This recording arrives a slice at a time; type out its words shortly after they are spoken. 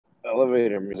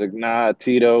Elevator music. Nah,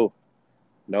 Tito.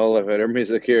 No elevator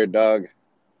music here, dog.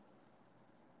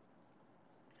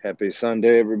 Happy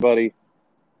Sunday, everybody.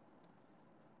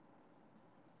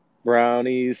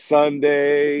 Brownie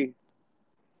Sunday.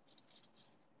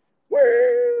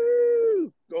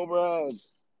 Woo! Go Browns.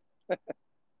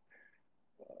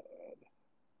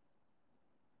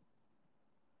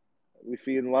 We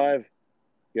feeding live.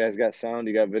 You guys got sound?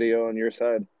 You got video on your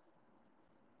side?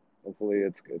 Hopefully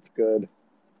it's good. It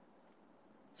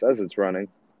says it's running.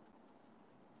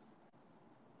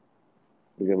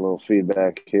 We get a little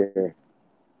feedback here.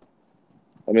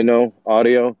 Let me know.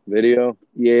 Audio, video.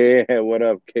 Yeah, what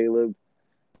up, Caleb?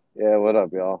 Yeah, what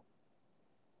up, y'all?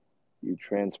 You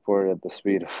transport at the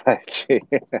speed of 5G.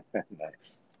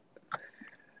 Nice.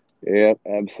 Yep,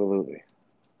 absolutely.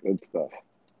 Good stuff.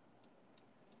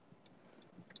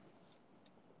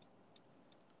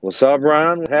 What's up,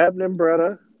 Ron? What's happening,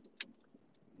 brother?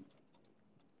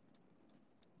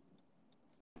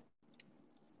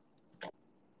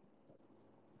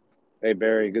 Hey,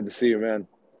 Barry. Good to see you, man.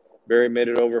 Barry made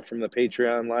it over from the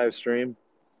Patreon live stream.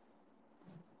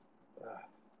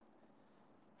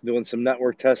 Doing some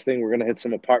network testing. We're going to hit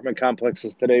some apartment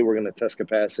complexes today. We're going to test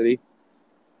capacity.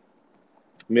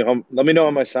 Let me know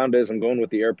how my sound is. I'm going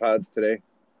with the AirPods today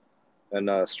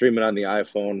and streaming on the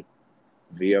iPhone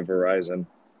via Verizon.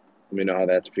 Let me know how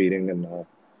that's feeding and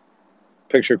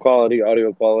picture quality,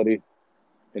 audio quality,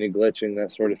 any glitching,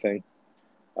 that sort of thing.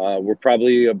 We're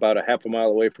probably about a half a mile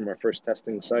away from our first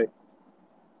testing site.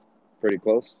 Pretty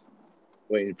close.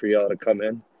 Waiting for y'all to come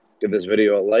in. Give this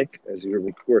video a like as you're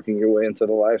working your way into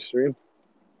the live stream.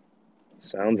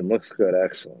 Sounds and looks good.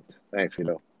 Excellent. Thanks,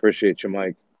 Nino. Appreciate you,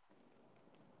 Mike.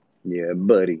 Yeah,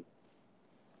 buddy.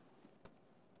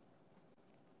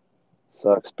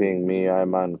 Sucks being me.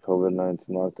 I'm on COVID-19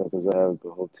 lockdown because I have the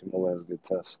whole T-Mobile has a good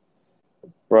test.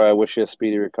 Bro, I wish you a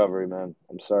speedy recovery, man.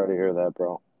 I'm sorry to hear that,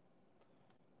 bro.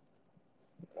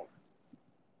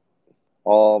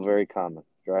 All very common.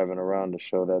 Driving around to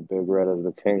show that Big Red is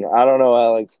the king. I don't know,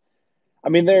 Alex. I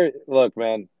mean, look,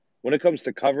 man, when it comes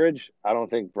to coverage, I don't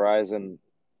think Verizon,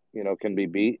 can be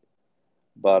beat.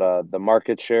 But the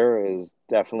market share is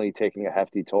definitely taking a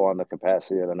hefty toll on the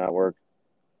capacity of the network.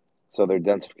 So their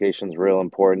densification is real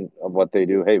important of what they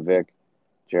do. Hey, Vic,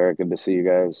 Jared, good to see you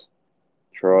guys.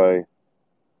 Troy.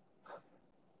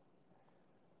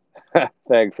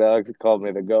 Thanks, Alex. You called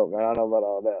me the GOAT, man. I don't know about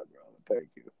all that, bro. Thank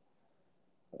you.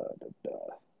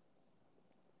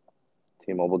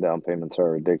 T-Mobile down payments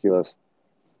are ridiculous.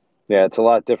 Yeah, it's a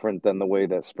lot different than the way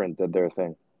that Sprint did their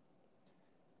thing.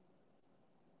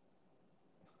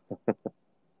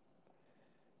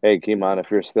 Hey, Kimon,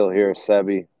 if you're still here,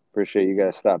 Sebby, appreciate you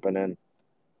guys stopping in.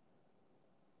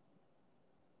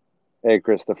 Hey,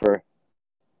 Christopher.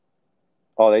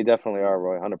 Oh, they definitely are,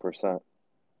 Roy, 100%.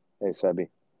 Hey, Sebby.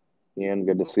 Ian,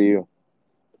 good to see you.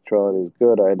 Neutrality is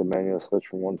good. I had to manually switch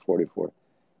from 144.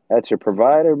 That's your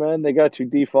provider, man. They got you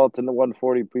defaulting to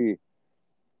 140p.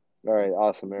 All right,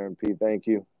 awesome, Aaron P. Thank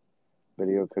you.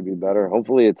 Video could be better.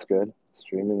 Hopefully it's good.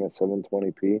 Streaming at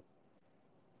 720p.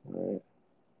 All right.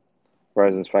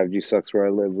 Verizon's 5G sucks where I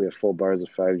live. We have full bars of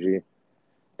 5G.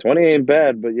 20 ain't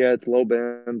bad, but yeah, it's low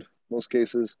band most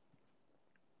cases.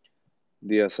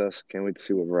 DSS. Can't wait to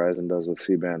see what Verizon does with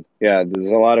C-band. Yeah, there's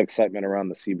a lot of excitement around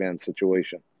the C-band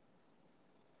situation.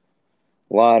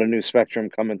 A lot of new spectrum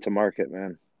coming to market,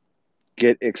 man.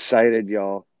 Get excited,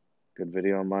 y'all. Good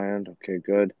video on my end. Okay,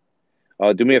 good.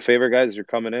 Do me a favor, guys. You're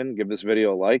coming in. Give this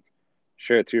video a like.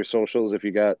 Share it to your socials if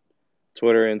you got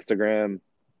Twitter, Instagram,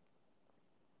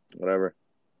 whatever.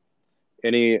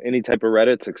 Any type of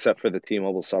Reddits except for the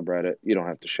T-Mobile subreddit. You don't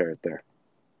have to share it there.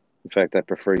 In fact, I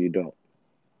prefer you don't.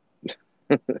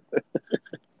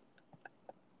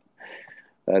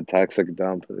 That toxic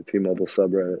dump, the T-Mobile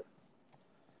subreddit.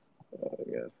 Oh,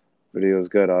 yeah. Video is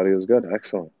good. Audio is good.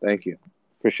 Excellent. Thank you.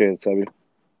 Appreciate it, Sebby.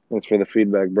 Thanks for the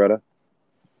feedback, brother.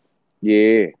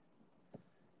 Yeah.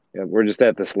 Yeah, we're just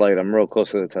at this light. I'm real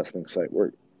close to the testing site.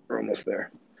 We're almost there.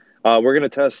 We're going to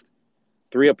test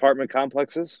 3 apartment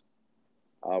complexes.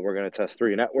 We're going to test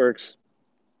 3 networks.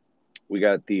 We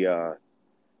got the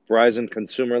Verizon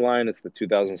consumer line. It's the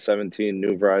 2017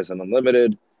 new Verizon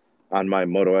Unlimited on my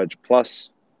Moto Edge Plus.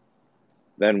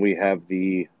 Then we have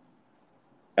the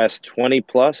S20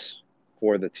 Plus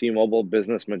for the T-Mobile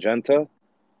Business Magenta.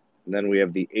 And then we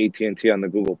have the AT&T on the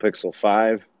Google Pixel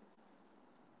 5.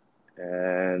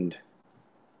 And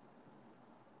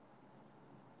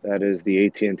that is the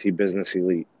AT&T Business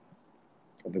Elite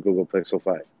of the Google Pixel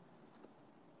 5.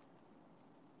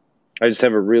 I just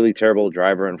have a really terrible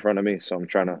driver in front of me, so I'm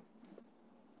trying to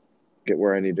get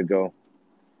where I need to go.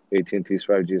 AT&T's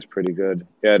 5G is pretty good.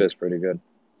 Yeah, it is pretty good.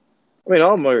 I mean,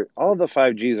 all the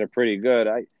 5Gs are pretty good.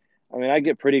 I mean, I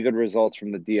get pretty good results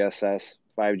from the DSS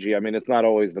 5G. I mean, it's not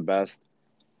always the best.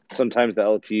 Sometimes the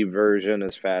LTE version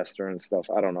is faster and stuff.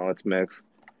 I don't know. It's mixed.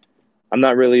 I'm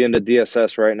not really into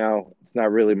DSS right now. It's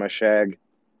not really my shag.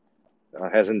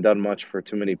 Hasn't done much for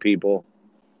too many people.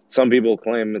 Some people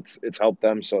claim it's helped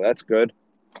them, so that's good.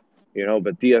 You know,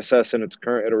 but DSS in its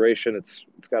current iteration,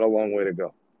 it's got a long way to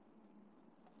go.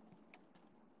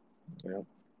 You know,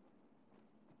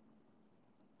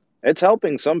 it's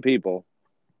helping some people.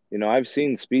 You know, I've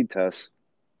seen speed tests.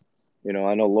 You know,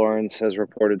 I know Lawrence has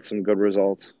reported some good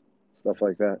results, stuff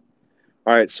like that.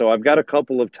 All right, so I've got a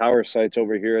couple of tower sites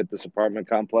over here at this apartment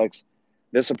complex.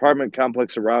 This apartment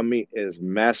complex around me is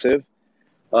massive.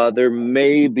 There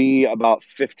may be about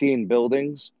 15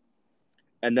 buildings,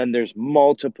 and then there's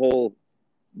multiple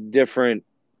different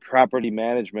property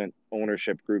management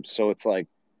ownership groups. So it's like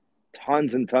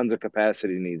tons and tons of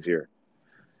capacity needs here.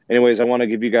 Anyways, I want to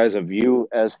give you guys a view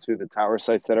as to the tower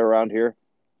sites that are around here.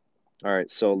 All right,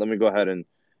 so let me go ahead and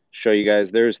show you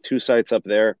guys. There's two sites up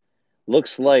there.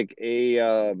 Looks like a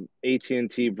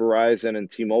AT&T, Verizon,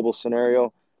 and T-Mobile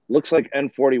scenario. Looks like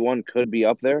N41 could be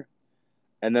up there.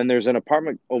 And then there's an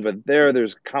apartment over there.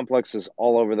 There's complexes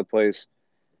all over the place.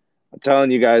 I'm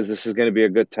telling you guys, this is going to be a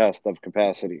good test of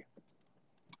capacity.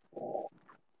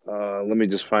 Let me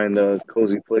just find a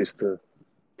cozy place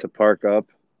to park up.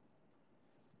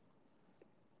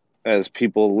 As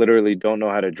people literally don't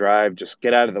know how to drive. Just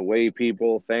get out of the way,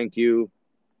 people. Thank you.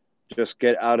 Just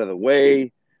get out of the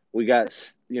way. We got,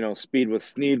 Speed with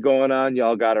Sneed going on.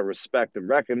 Y'all got to respect and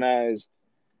recognize.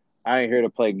 I ain't here to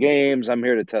play games. I'm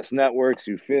here to test networks.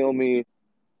 You feel me?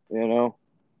 You know?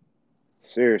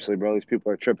 Seriously, bro. These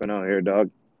people are tripping out here,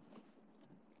 dog.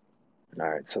 All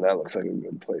right, so that looks like a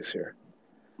good place here.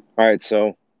 All right,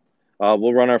 so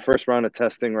we'll run our first round of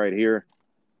testing right here.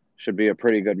 Should be a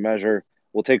pretty good measure.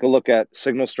 We'll take a look at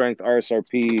signal strength,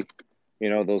 RSRP,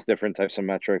 those different types of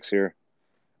metrics here.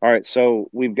 All right, so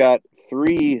we've got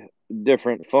 3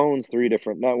 different phones, 3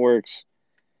 different networks.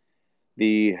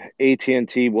 The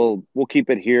AT&T, we'll keep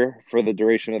it here for the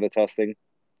duration of the testing.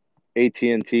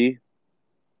 AT&T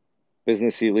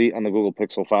Business Elite on the Google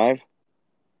Pixel 5.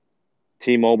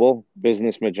 T-Mobile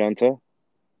Business Magenta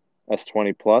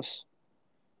S20 Plus.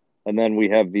 And then we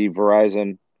have the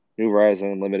Verizon, new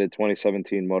Verizon Unlimited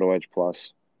 2017 Moto Edge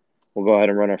Plus. We'll go ahead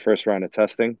and run our first round of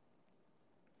testing.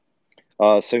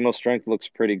 Signal strength looks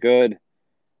pretty good.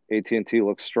 AT&T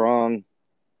looks strong.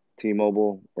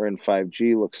 T-Mobile, we're in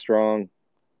 5G, looks strong.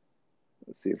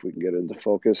 Let's see if we can get into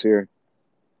focus here.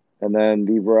 And then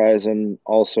the Verizon,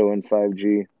 also in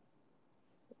 5G.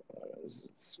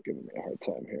 It's giving me a hard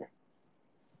time here.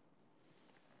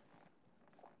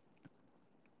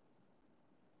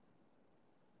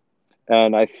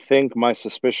 And I think my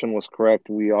suspicion was correct.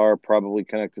 We are probably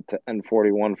connected to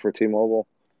N41 for T-Mobile.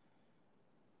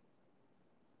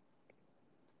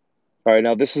 All right,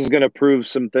 now this is going to prove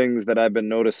some things that I've been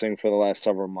noticing for the last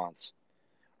several months.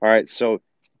 All right, so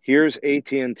here's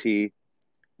AT&T.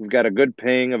 We've got a good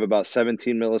ping of about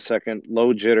 17 millisecond,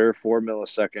 low jitter, 4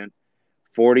 millisecond,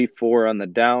 44 on the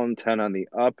down, 10 on the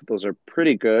up. Those are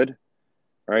pretty good,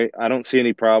 right? I don't see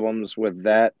any problems with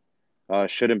that.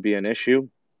 Shouldn't be an issue.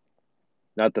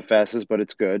 Not the fastest, but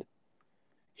it's good.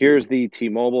 Here's the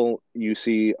T-Mobile. You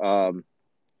see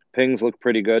pings look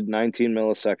pretty good, 19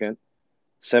 millisecond,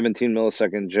 17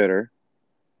 millisecond jitter,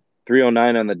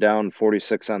 309 on the down,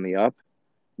 46 on the up.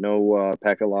 No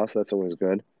packet loss. That's always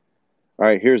good. All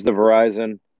right, here's the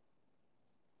Verizon.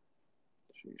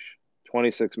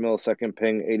 26 millisecond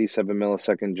ping, 87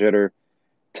 millisecond jitter,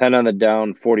 10 on the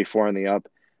down, 44 on the up.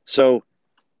 So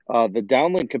the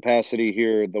downlink capacity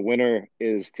here, the winner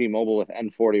is T-Mobile with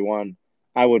N41.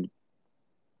 I would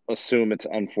assume it's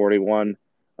N41.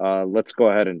 Let's go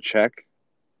ahead and check.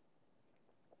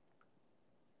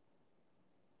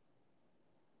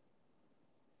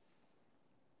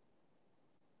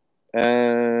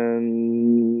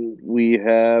 And we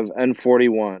have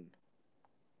N41,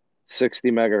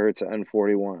 60 megahertz of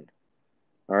N41.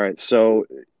 All right, so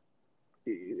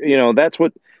that's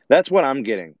what I'm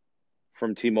getting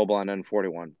from T-Mobile on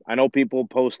N41. I know people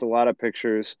post a lot of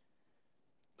pictures,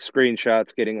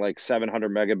 screenshots getting like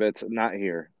 700 megabits. Not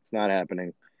here. It's not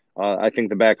happening. I think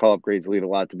the backhaul upgrades leave a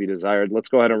lot to be desired. Let's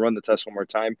go ahead and run the test one more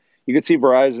time. You can see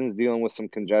Verizon's dealing with some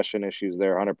congestion issues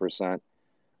there, 100%.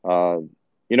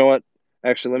 You know what?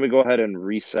 Actually, let me go ahead and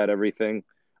reset everything.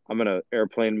 I'm going to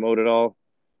airplane mode it all,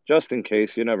 just in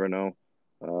case. You never know.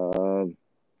 I'll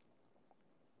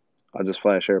just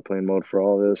flash airplane mode for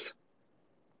all this.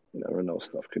 You never know.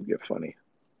 Stuff could get funny.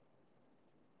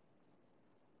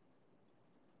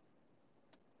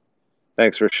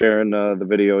 Thanks for sharing the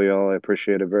video, y'all. I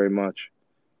appreciate it very much.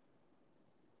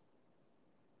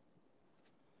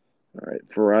 All right,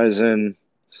 Verizon,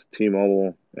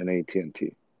 T-Mobile, and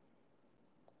AT&T.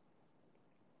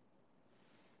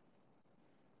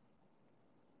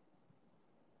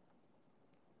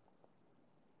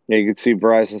 Yeah, you can see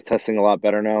Verizon's testing a lot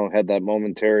better now. Had that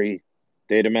momentary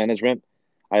data management.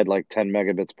 I had like 10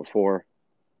 megabits before,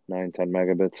 9, 10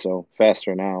 megabits, so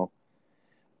faster now.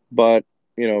 But,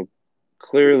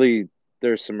 clearly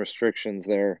there's some restrictions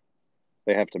there.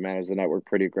 They have to manage the network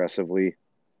pretty aggressively.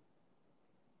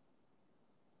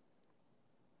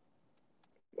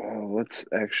 Let's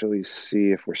actually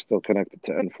see if we're still connected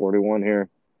to N41 here.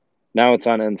 Now it's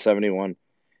on N71.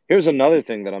 Here's another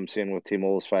thing that I'm seeing with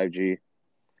T-Mobile's 5G.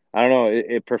 I don't know.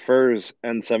 It prefers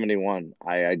N71.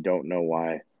 I don't know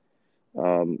why.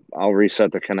 I'll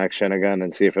reset the connection again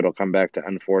and see if it'll come back to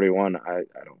N41. I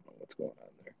don't know what's going on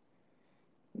there.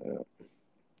 Yeah.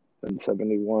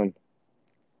 N71.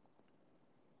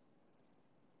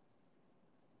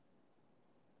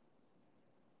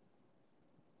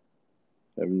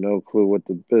 I have no clue what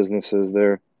the business is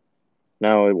there.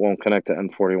 Now it won't connect to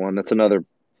N41. That's another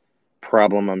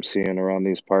problem I'm seeing around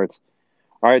these parts.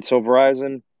 All right, so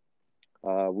Verizon,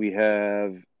 we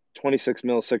have 26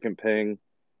 millisecond ping,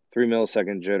 3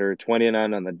 millisecond jitter,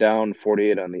 29 on the down,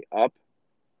 48 on the up.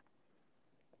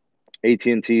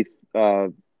 AT&T,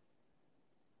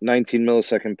 19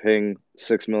 millisecond ping,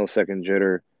 6 millisecond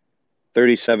jitter,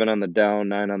 37 on the down,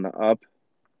 9 on the up.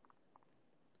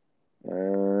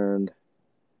 And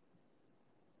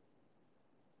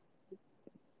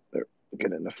there,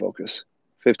 get into focus.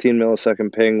 15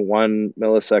 millisecond ping, 1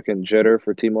 millisecond jitter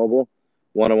for T-Mobile,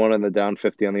 101 on the down,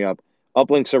 50 on the up.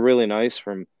 Uplinks are really nice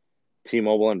from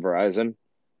T-Mobile and Verizon.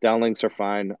 Downlinks are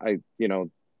fine.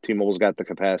 T-Mobile's got the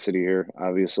capacity here,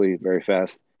 obviously, very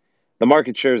fast. The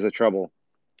market share is the trouble.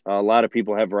 A lot of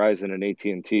people have Verizon and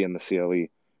AT&T in the CLE.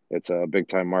 It's a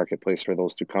big-time marketplace for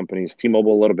those two companies.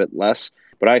 T-Mobile a little bit less,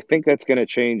 but I think that's going to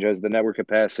change as the network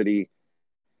capacity,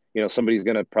 somebody's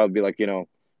going to probably be like,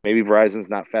 maybe Verizon's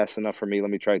not fast enough for me. Let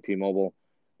me try T-Mobile,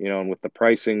 and with the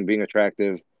pricing being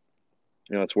attractive,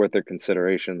 it's worth their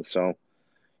consideration. So,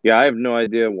 yeah, I have no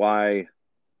idea why,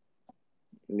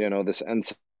 this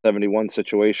N71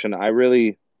 situation.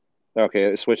 Okay,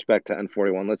 it switched back to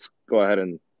N41. Let's go ahead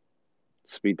and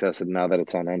speed test it now that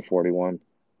it's on N41.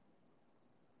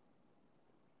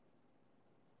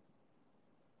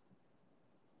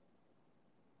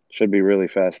 Should be really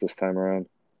fast this time around.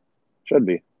 Should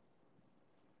be.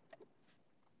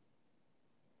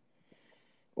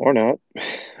 Or not.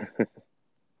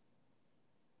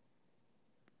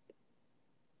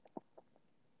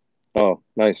 Oh,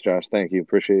 nice, Josh. Thank you.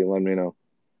 Appreciate you letting me know.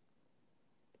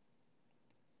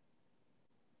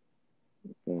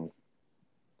 Oh,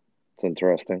 it's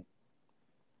interesting.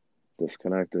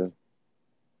 Disconnected.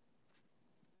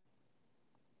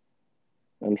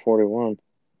 N41.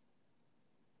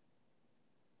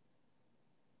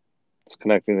 It's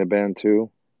connecting to band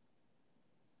 2.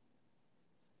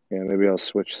 Yeah, maybe I'll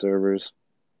switch servers.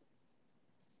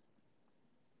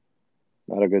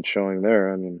 Not a good showing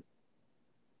there. I mean,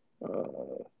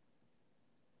 let's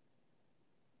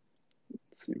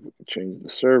see if we can change the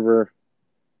server.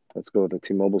 Let's go with the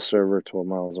T-Mobile server, 12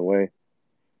 miles away.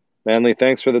 Manly,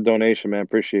 thanks for the donation, man.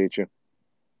 Appreciate you.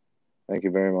 Thank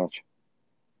you very much.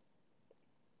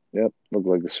 Yep, look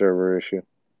like the server issue.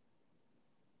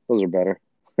 Those are better.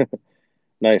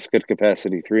 Nice, good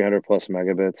capacity, 300 plus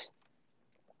megabits.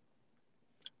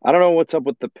 I don't know what's up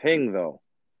with the ping, though.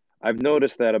 I've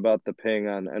noticed that about the ping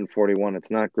on N41. It's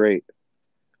not great.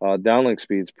 Downlink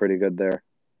speed's pretty good there.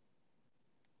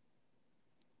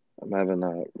 I'm having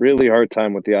a really hard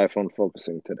time with the iPhone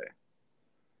focusing today.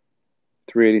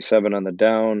 387 on the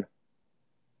down.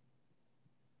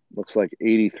 Looks like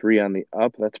 83 on the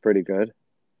up. That's pretty good.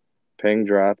 Ping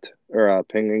dropped, or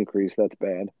ping increased. That's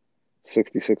bad.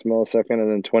 66 millisecond,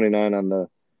 and then 29 on the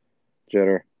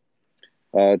jitter.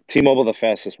 T-Mobile, the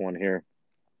fastest one here.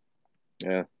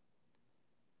 Yeah.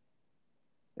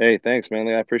 Hey, thanks,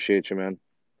 Manly. I appreciate you, man.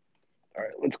 All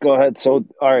right, let's go ahead. So,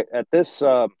 all right, at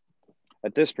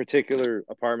this particular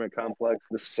apartment complex,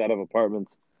 this set of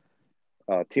apartments,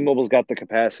 T-Mobile's got the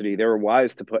capacity. They were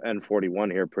wise to put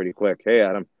N41 here pretty quick. Hey,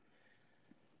 Adam.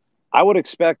 I would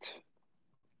expect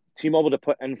T-Mobile to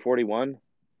put N41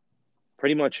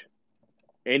 pretty much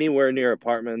anywhere near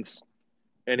apartments,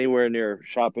 anywhere near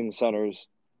shopping centers,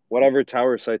 whatever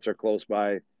tower sites are close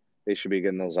by, they should be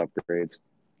getting those upgrades.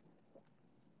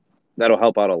 That'll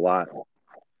help out a lot.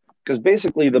 Because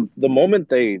basically, the moment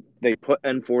they put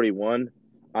N41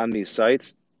 on these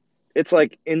sites, it's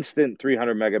like instant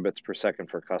 300 megabits per second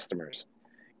for customers.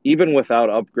 even without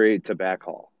upgrade to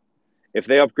backhaul. If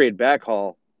they upgrade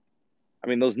backhaul, I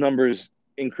mean, those numbers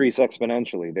increase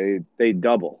exponentially. They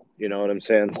double. You know what I'm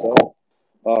saying? So,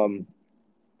 um,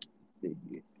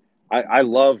 I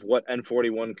love what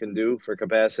N41 can do for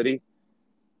capacity.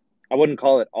 I wouldn't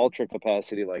call it ultra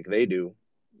capacity like they do,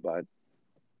 but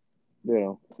you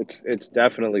know, it's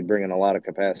definitely bringing a lot of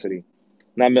capacity.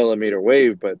 Not millimeter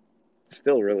wave, but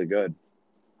still really good.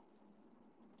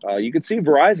 You can see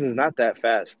Verizon's not that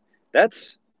fast.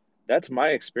 That's my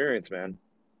experience, man.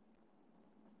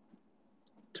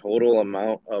 Total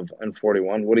amount of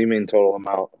N41. What do you mean total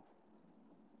amount?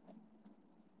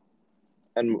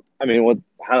 And I mean, what?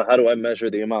 How do I measure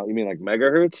the amount? You mean like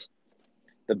megahertz?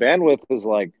 The bandwidth is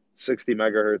like 60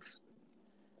 megahertz.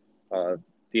 Uh,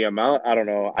 the amount, I don't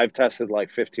know. I've tested like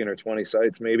 15 or 20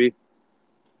 sites maybe.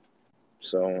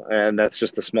 So, and that's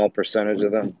just a small percentage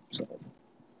of them. So,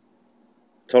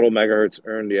 total megahertz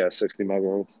earned, yeah, 60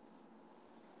 megahertz.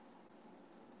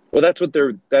 Well, that's what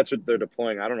they're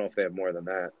deploying. I don't know if they have more than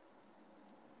that.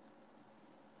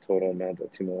 Total amount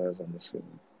that T-Mobile has on the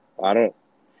scene. I don't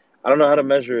I don't know how to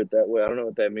measure it that way. I don't know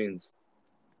what that means.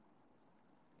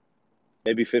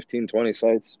 Maybe 15, 20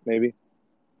 sites, maybe.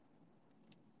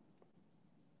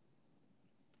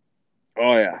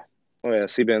 Oh yeah. Oh yeah,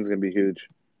 C-band's gonna be huge.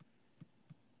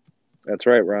 That's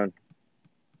right, Ron.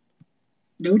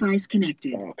 No device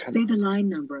connected. Say the line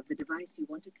number of the device you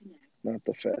want to connect. Not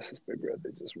the fastest, big red.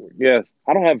 They just work. Yeah,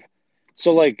 I don't have.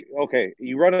 So like, okay,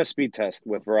 you run a speed test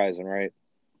with Verizon, right?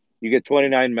 You get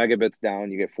 29 megabits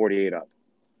down, you get 48 up.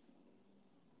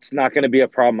 It's not going to be a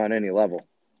problem on any level.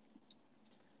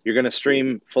 You're going to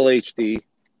stream full HD.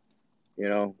 You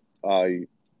know, the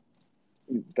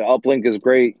uplink is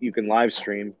great. You can live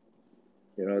stream.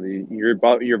 You know,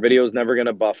 your video is never going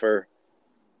to buffer.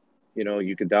 You know,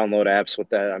 you could download apps with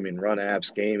that. I mean, run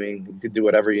apps, gaming. You could do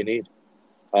whatever you need.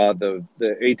 The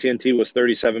AT&T was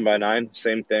 37/9,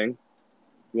 same thing.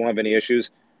 You won't have any issues.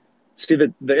 See,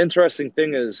 the interesting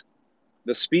thing is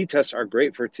the speed tests are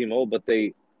great for T-Mobile, but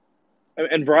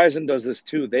and Verizon does this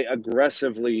too. They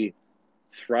aggressively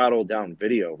throttle down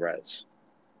video res.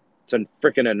 It's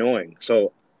freaking annoying.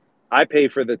 So I pay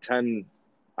the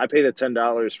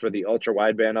 $10 for the ultra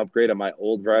wideband upgrade on my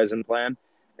old Verizon plan,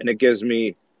 and it gives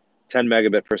me 10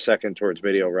 megabit per second towards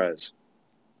video res.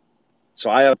 So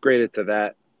I upgraded to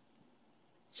that,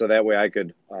 so that way I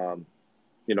could,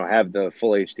 have the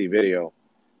full HD video.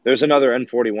 There's another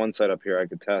N41 setup here I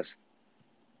could test.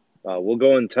 We'll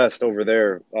go and test over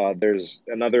there. There's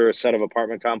another set of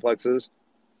apartment complexes.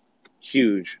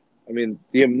 Huge. I mean,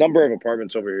 the number of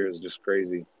apartments over here is just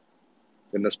crazy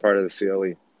in this part of the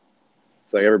CLE.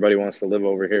 It's like everybody wants to live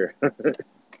over here.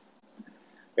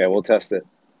 Yeah, we'll test it.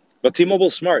 But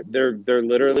T-Mobile's smart. They're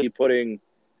literally putting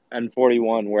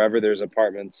N41 wherever there's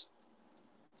apartments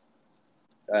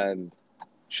and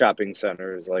shopping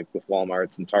centers, like with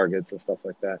Walmarts and Targets and stuff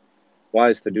like that.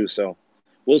 Wise to do so.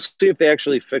 We'll see if they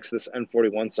actually fix this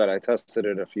N41 site. I tested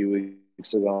it a few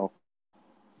weeks ago.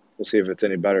 We'll see if it's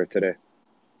any better today.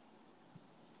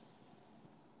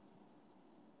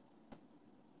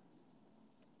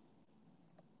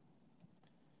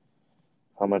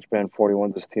 How much band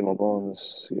 41 does T-Mobile in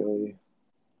this CLE?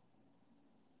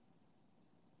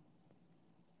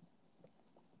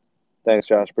 Thanks,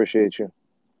 Josh. Appreciate you.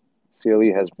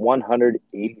 CLE has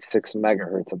 186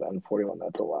 megahertz of N41.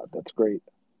 That's a lot. That's great.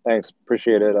 Thanks.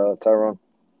 Appreciate it, Tyrone.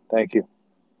 Thank you.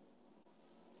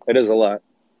 It is a lot.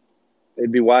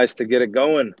 It'd be wise to get it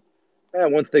going. Yeah,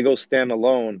 once they go stand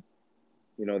alone,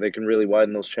 they can really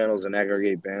widen those channels and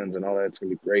aggregate bands and all that. It's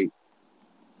going to be great.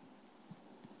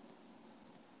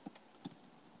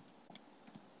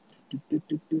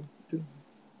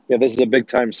 Yeah, this is a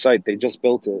big-time site. They just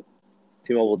built it.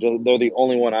 T-Mobile, they're the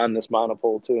only one on this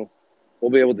monopole, too. We'll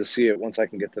be able to see it once I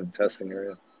can get to the testing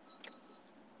area.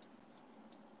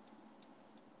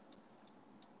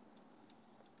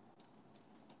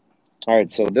 All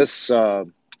right, so this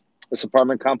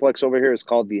apartment complex over here is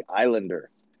called the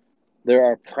Islander. There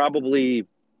are probably,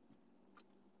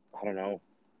 I don't know,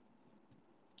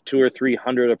 200 or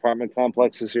 300 apartment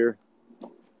complexes here.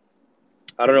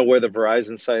 I don't know where the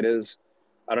Verizon site is.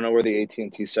 I don't know where the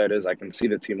AT&T site is. I can see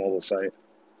the T-Mobile site.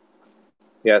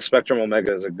 Yeah, Spectrum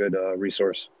Omega is a good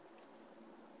resource.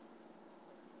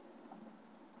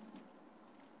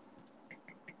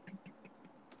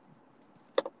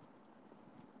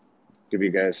 Give you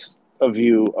guys a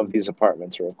view of these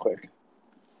apartments real quick.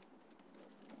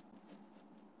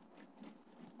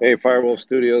 Hey, Firewolf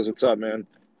Studios, what's up, man?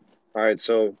 All right,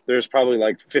 so there's probably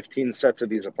like 15 sets of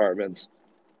these apartments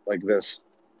like this.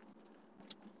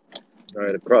 All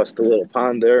right, across the little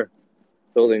pond there,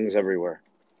 buildings everywhere.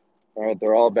 All right,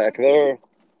 they're all back there.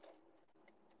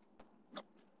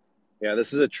 Yeah,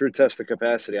 this is a true test of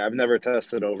capacity. I've never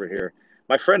tested over here.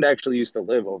 My friend actually used to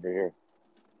live over here.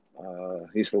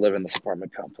 He used to live in this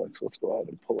apartment complex. Let's go out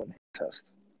and pull in a test.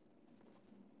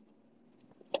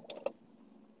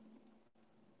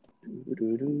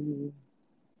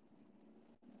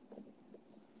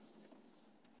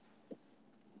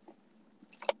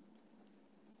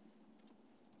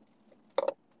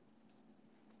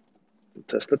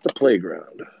 Test at the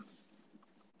playground.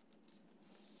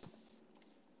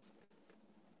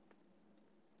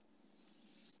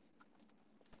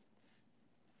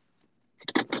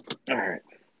 All right.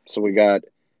 So we got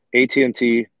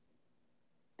AT&T,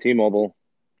 T-Mobile,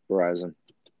 Verizon.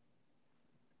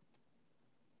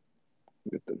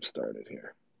 Get them started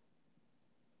here.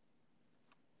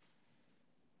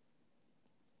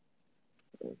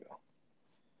 There we go.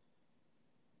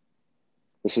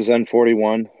 This is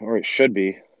N41, or it should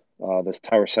be. This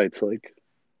tower site's like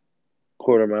a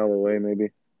quarter mile away,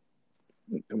 maybe.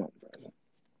 Come on, Verizon.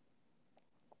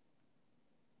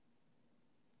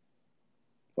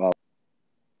 Wow.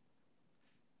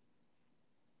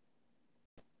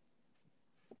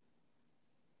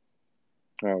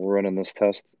 All right, we're running this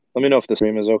test. Let me know if the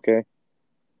stream is okay.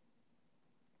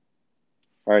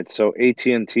 All right, so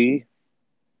AT&T,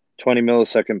 20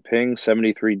 millisecond ping,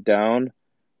 73 down,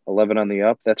 11 on the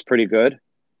up. That's pretty good.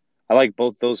 I like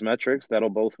both those metrics. That'll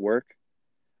both work.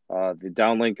 The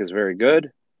downlink is very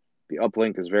good. The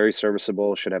uplink is very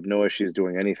serviceable. Should have no issues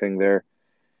doing anything there.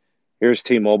 Here's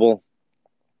T-Mobile,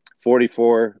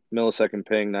 44 millisecond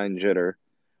ping, 9 jitter,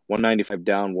 195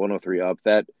 down, 103 up.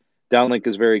 That downlink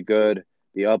is very good.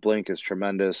 The uplink is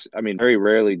tremendous. I mean, very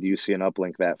rarely do you see an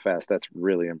uplink that fast. That's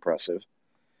really impressive.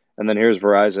 And then here's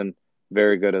Verizon,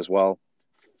 very good as well.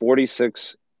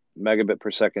 46 megabit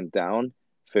per second down,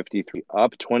 53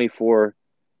 up, 24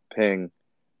 ping,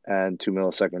 and 2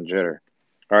 millisecond jitter.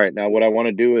 All right, now what I want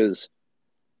to do is,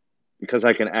 because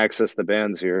I can access the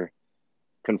bands here,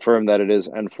 confirm that it is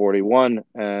N41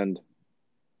 and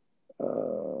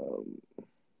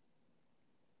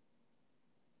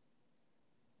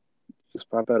just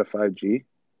pop out of 5G.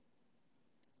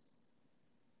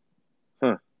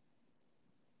 Huh.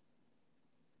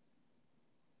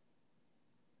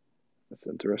 That's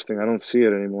interesting. I don't see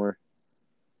it anymore.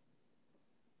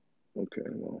 Okay,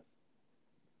 well,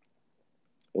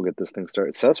 we'll get this thing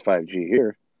started. It says 5G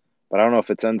here, but I don't know if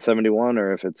it's N71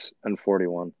 or if it's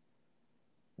N41.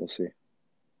 We'll see.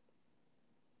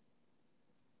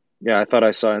 Yeah, I thought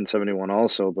I saw N71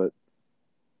 also, but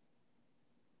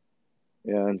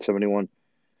yeah, N71.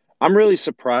 I'm really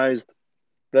surprised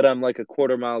that I'm like a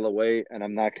quarter mile away and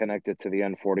I'm not connected to the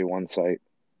N41 site.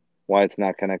 Why it's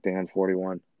not connecting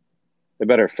N41. They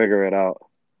better figure it out.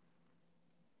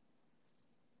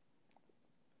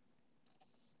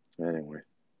 Anyway.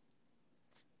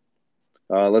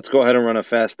 Let's go ahead and run a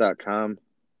fast.com.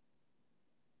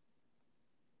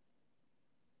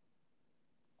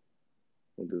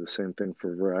 We'll do the same thing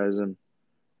for Verizon.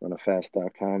 Run a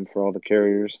fast.com for all the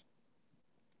carriers.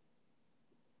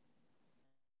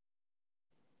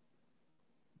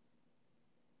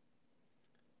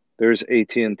 There's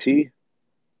AT&T.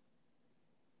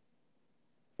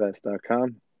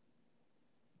 Fast.com.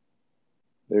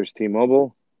 There's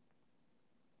T-Mobile.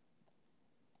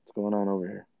 What's going on over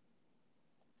here?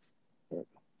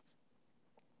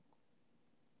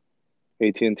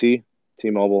 AT&T,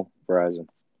 T-Mobile, Verizon.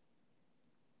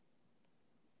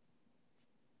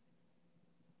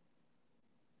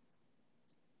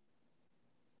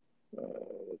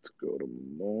 Let's go to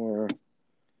more.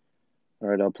 All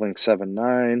right, uplink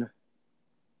 79.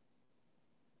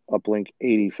 Uplink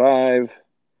 85.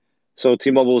 So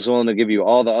T-Mobile is willing to give you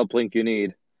all the uplink you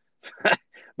need,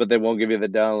 but they won't give you the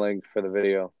downlink for the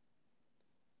video.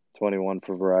 21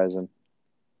 for Verizon.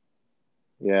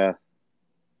 Yeah.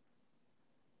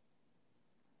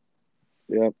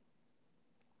 Yep.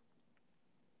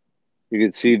 You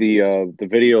can see the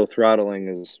video throttling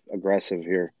is aggressive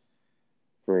here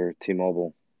for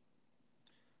T-Mobile.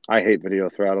 I hate video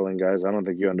throttling, guys. I don't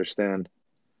think you understand.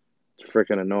 It's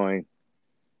freaking annoying.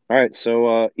 All right,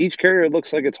 so each carrier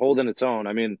looks like it's holding its own.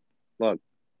 I mean, look,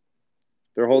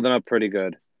 they're holding up pretty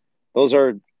good. Those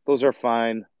are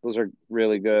fine. Those are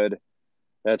really good.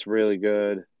 That's really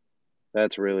good.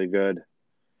 That's really good.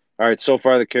 All right, so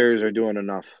far the carriers are doing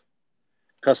enough.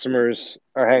 Customers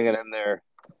are hanging in there.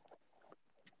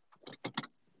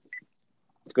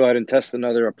 Let's go ahead and test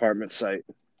another apartment site.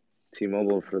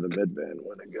 T-Mobile for the mid-band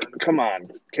win again. Come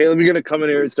on. Caleb, you're going to come in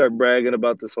here and start bragging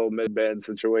about this whole mid-band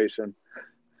situation.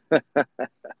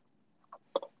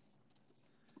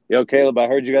 Yo, Caleb, I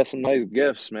heard you got some nice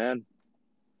gifts, man.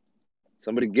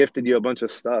 Somebody gifted you a bunch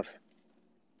of stuff.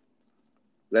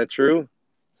 Is that true?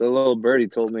 The little birdie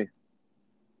told me.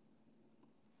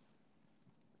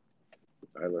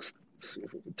 All right, let's see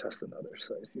if we can test another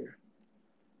site here.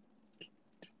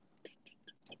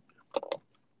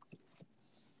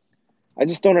 I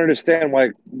just don't understand why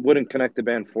it wouldn't connect to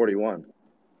band 41.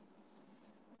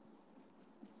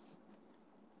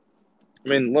 I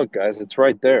mean, look, guys, it's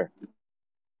right there.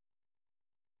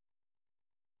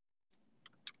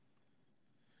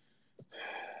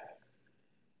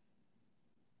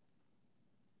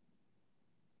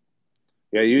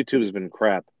 Yeah, YouTube's been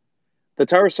crap. The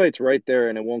tower site's right there,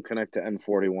 and it won't connect to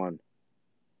N41.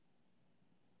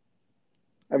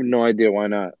 I have no idea why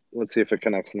not. Let's see if it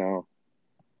connects now.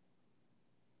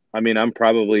 I mean, I'm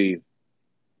probably,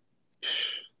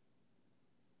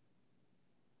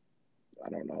 I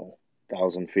don't know,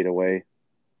 1,000 feet away.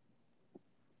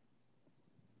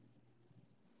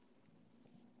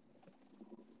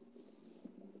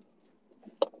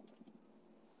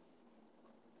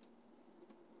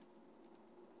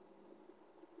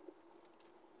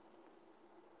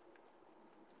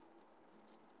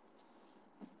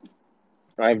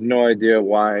 I have no idea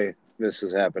why this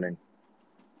is happening.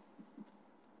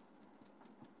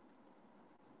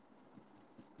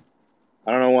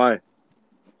 I don't know why.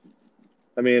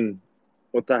 I mean,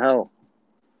 what the hell?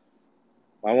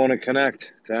 I want to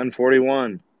connect to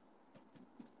N41.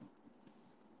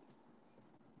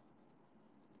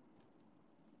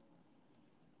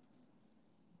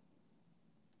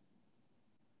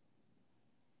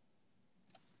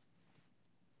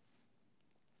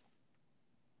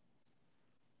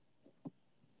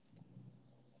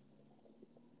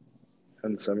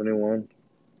 N71.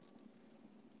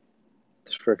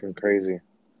 It's freaking crazy.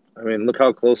 I mean, look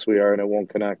how close we are, and it won't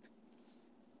connect.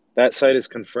 That site is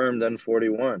confirmed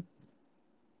N41.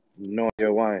 No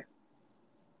idea why. I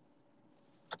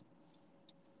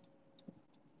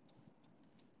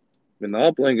mean, the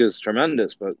uplink is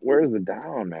tremendous, but where's the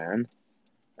down, man?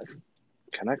 Let's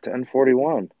connect to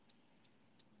N41.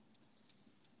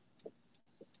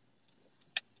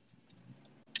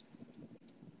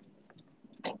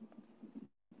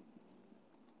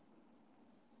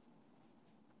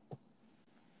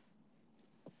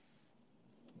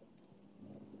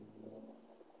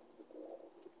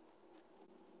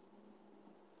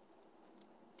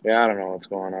 Yeah, I don't know what's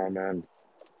going on, man.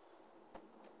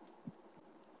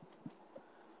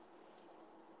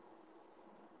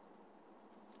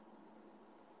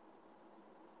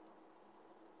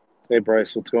 Hey,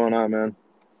 Bryce, what's going on, man?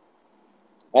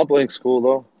 Uplink's cool,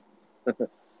 though.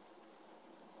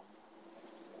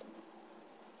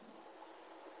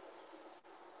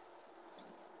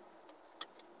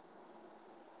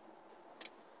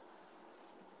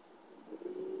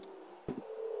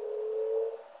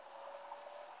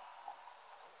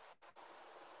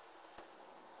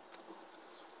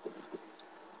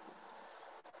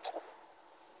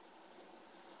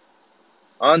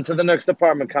 On to the next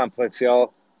apartment complex,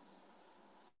 y'all.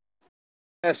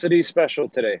 Capacity special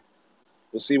today.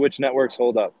 We'll see which networks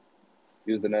hold up.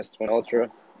 Use the Nest Twin Ultra.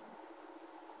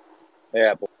 Hey,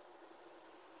 Apple.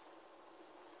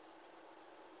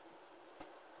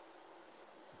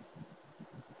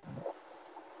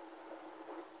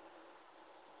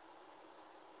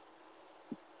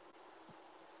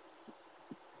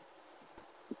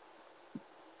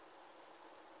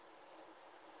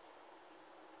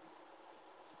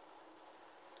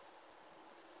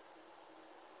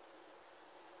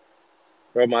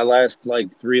 Bro, my last,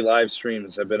 3 live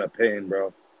streams have been a pain,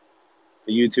 bro.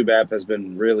 The YouTube app has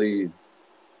been really,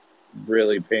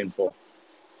 really painful.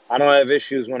 I don't have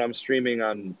issues when I'm streaming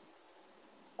on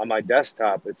my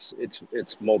desktop. It's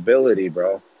mobility,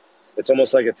 bro. It's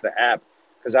almost like it's the app.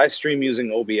 Because I stream using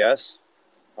OBS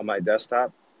on my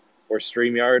desktop or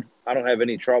StreamYard. I don't have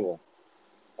any trouble.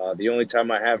 The only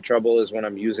time I have trouble is when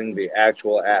I'm using the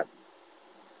actual app.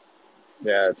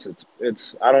 Yeah,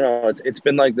 it's I don't know. It's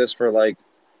been like this for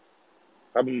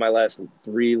probably my last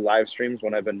 3 live streams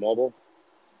when I've been mobile.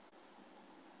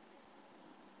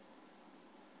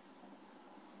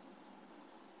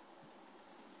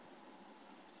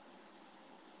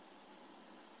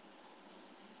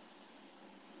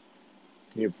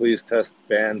 Can you please test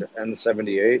band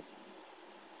N78?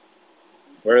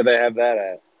 Where do they have that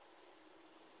at?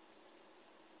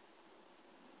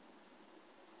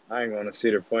 I ain't going to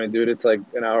Cedar Point, dude. It's like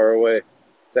an hour away.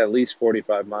 It's at least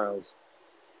 45 miles.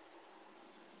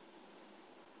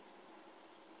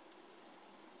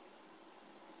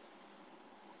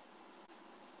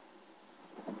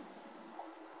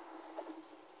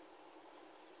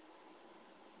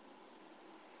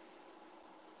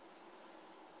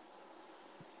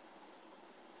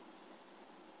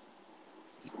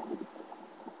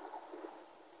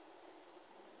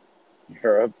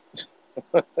 Europe.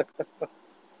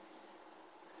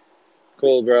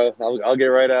 Cool, bro. I'll get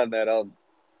right on that. I'll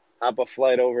hop a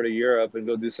flight over to Europe and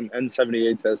go do some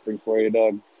N78 testing for you,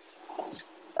 dog.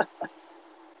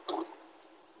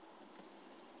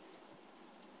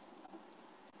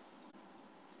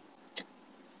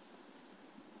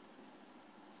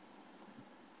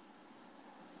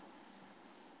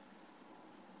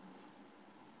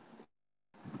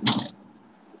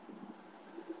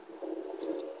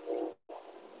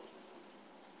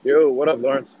 Yo, what up,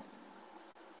 Lawrence?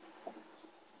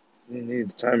 He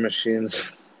needs time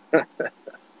machines. Yeah,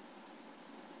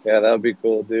 that would be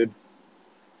cool, dude.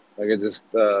 I could just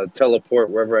teleport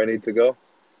wherever I need to go.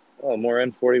 Oh, more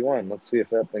N41. Let's see if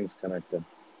that thing's connected.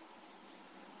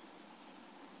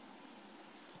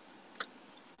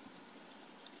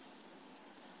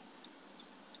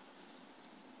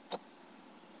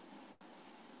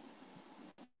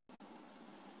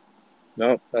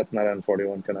 Nope, that's not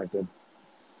N41 connected.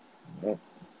 Nope.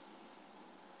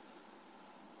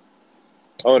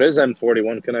 Oh, it is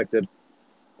N41 connected.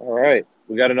 All right,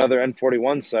 we got another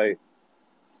N41 site,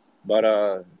 but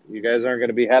you guys aren't going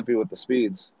to be happy with the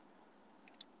speeds.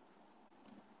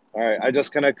 All right, I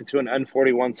just connected to an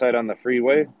N41 site on the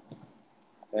freeway,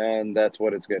 and that's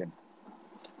what it's getting.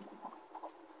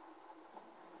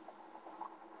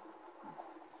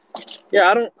 Yeah,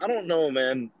 I don't know,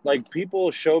 man. Like,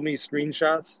 people show me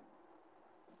screenshots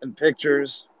and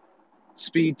pictures,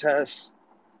 speed tests,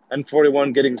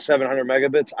 N41 getting 700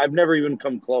 megabits. I've never even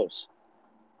come close.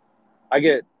 I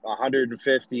get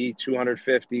 150,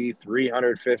 250,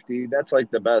 350. That's like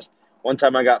the best. One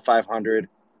time I got 500.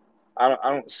 I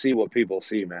don't see what people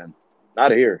see, man.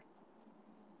 Not here.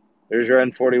 There's your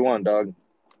N41, dog.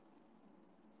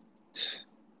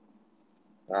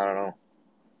 I don't know.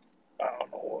 I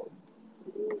don't know.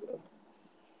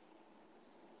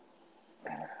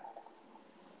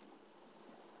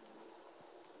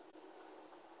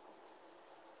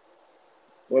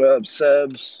 What up,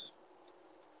 Sebs?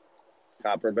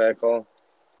 Copper backhaul.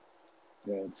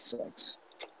 Yeah, it sucks.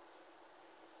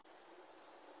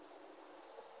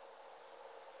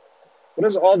 What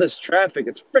is all this traffic?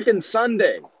 It's freaking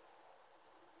Sunday.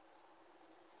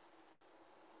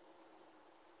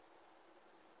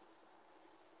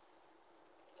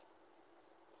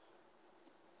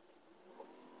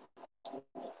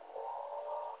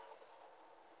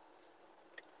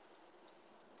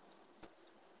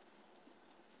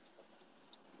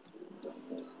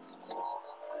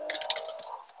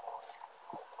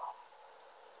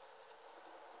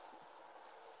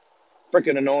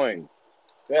 Freaking annoying.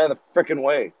 Get out of the freaking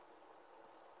way.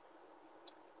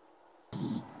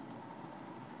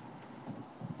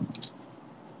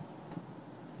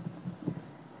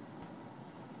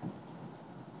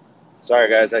 Sorry,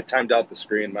 guys. I timed out the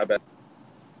screen. My bad.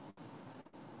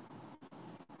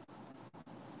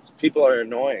 People are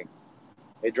annoying.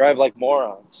 They drive like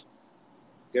morons.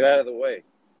 Get out of the way.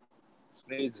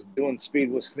 Sneed's doing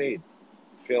speed with Sneed.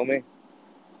 Feel me?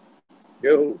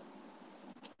 Yo.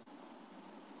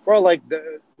 Bro, like,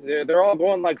 they're all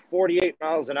going like 48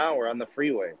 miles an hour on the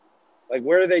freeway. Like,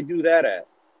 where do they do that at?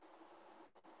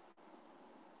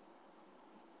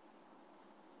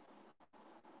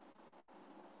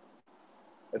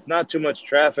 It's not too much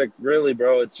traffic, really,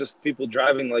 bro. It's just people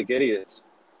driving like idiots.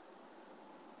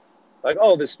 Like,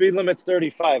 oh, the speed limit's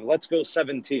 35. Let's go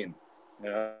 17. You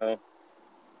know?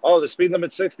 Oh, the speed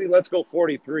limit's 60. Let's go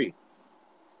 43.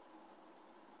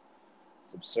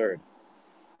 It's absurd.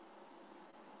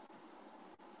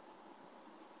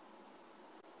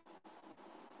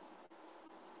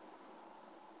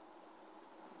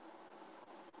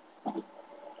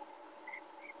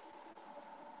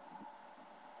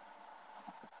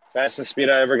 Fastest speed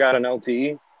I ever got on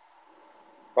LTE,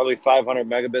 probably 500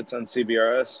 megabits on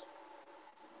CBRS.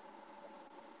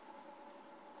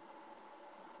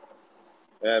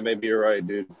 Yeah, maybe you're right,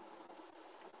 dude.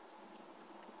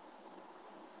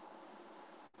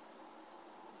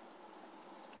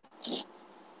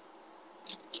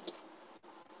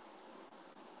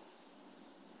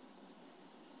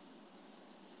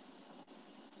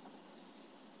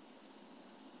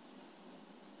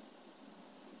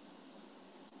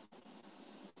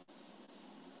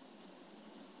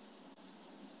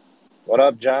 What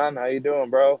up, John? How you doing,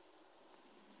 bro?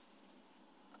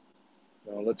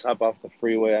 Let's hop off the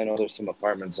freeway. I know there's some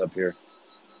apartments up here.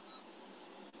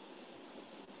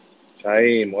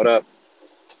 Shaheem, what up?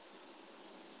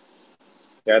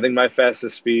 Yeah, I think my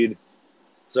fastest speed.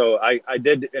 So I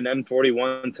did an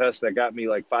N41 test that got me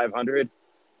like 500,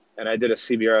 and I did a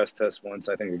CBRS test once.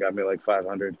 I think it got me like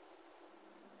 500.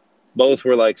 Both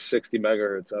were like 60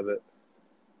 megahertz of it.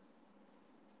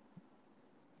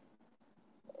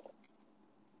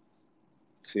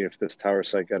 See if this tower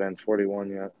site got N41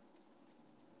 yet.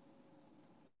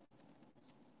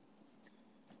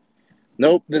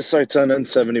 Nope, this site's on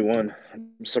N71.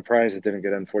 I'm surprised it didn't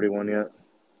get N41 yet.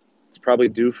 It's probably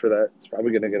due for that. It's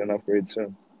probably going to get an upgrade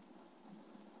soon.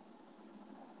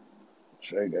 I'll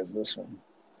show you guys this one.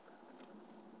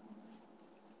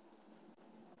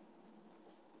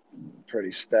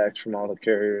 Pretty stacked from all the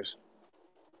carriers.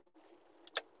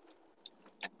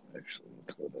 Actually,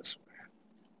 let's go this way.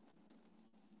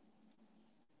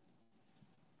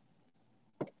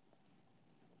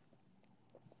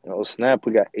 Oh, snap.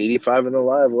 We got 85 in the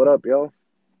live. What up, yo?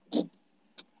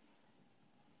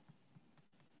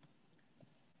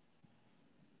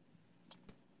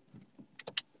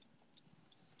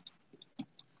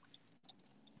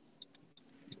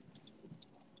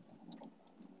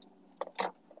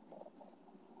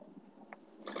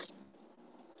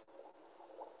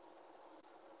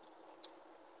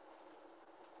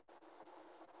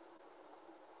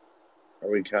 Are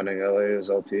we counting LA as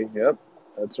LT? Yep,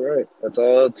 that's right. That's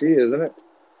all LT, isn't it?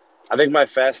 I think my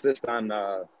fastest on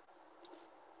the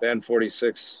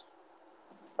N46,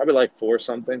 probably like 4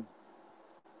 something.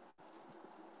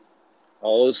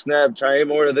 Oh, snap. Try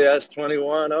more to the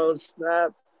S21. Oh,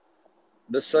 snap.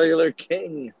 The cellular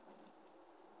king.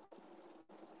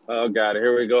 Oh, God.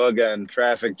 Here we go again.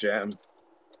 Traffic jam.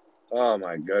 Oh,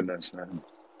 my goodness, man.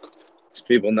 These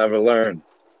people never learn.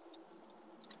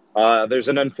 There's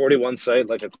an N41 site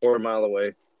like a quarter mile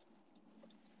away.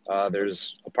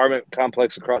 There's apartment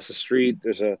complex across the street.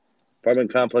 There's a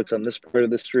apartment complex on this part of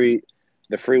the street.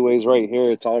 The freeway's right here.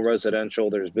 It's all residential.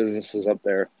 There's businesses up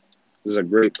there. This is a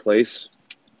great place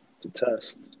to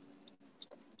test.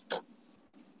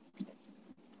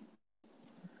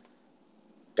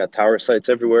 Got tower sites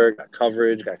everywhere. Got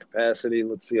coverage. Got capacity.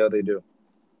 Let's see how they do.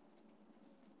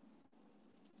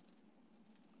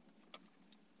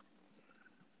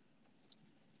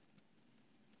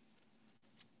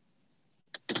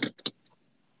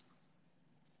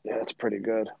 Yeah, it's pretty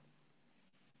good.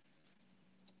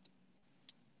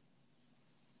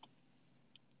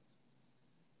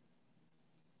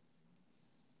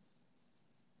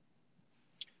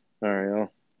 All right,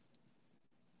 y'all.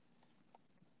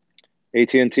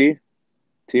 AT&T,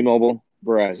 T-Mobile,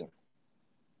 Verizon.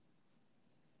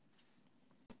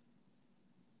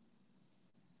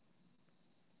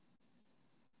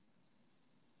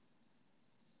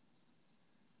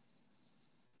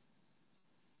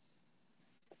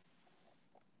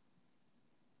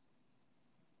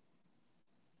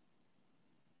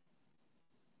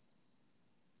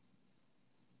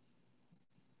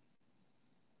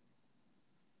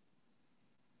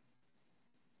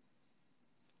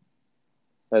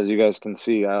 As you guys can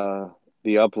see, the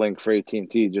uplink for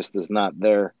AT&T just is not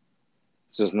there.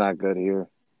 It's just not good here.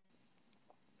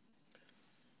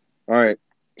 All right.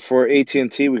 For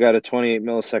AT&T, we got a 28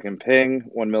 millisecond ping,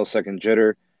 1 millisecond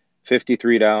jitter,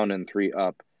 53 down, and 3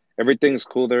 up. Everything's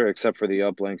cool there except for the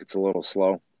uplink. It's a little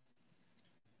slow.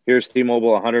 Here's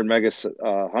T-Mobile, 100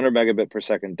 megabit per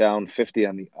second down, 50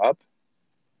 on the up.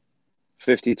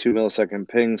 52 millisecond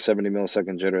ping, 70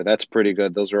 millisecond jitter. That's pretty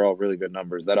good. Those are all really good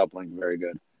numbers. That uplink, very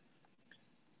good.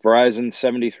 Verizon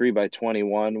 73 by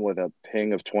 21 with a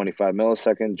ping of 25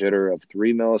 millisecond, jitter of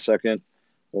 3 millisecond.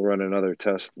 We'll run another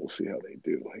test. We'll see how they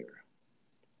do here.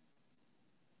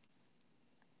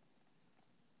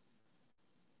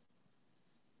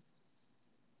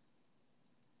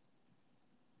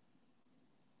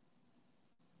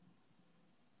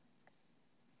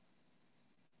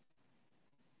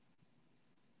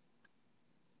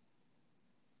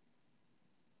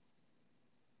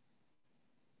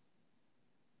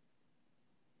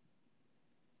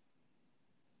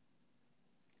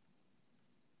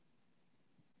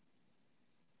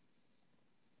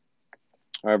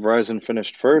 All right, Verizon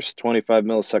finished first, 25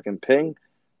 millisecond ping,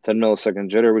 10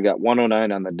 millisecond jitter. We got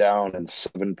 109 on the down and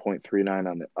 7.39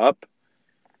 on the up.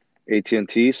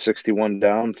 AT&T, 61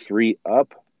 down, 3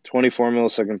 up, 24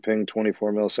 millisecond ping,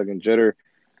 24 millisecond jitter.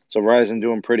 So Verizon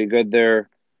doing pretty good there.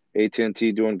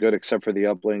 AT&T doing good except for the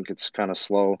uplink. It's kind of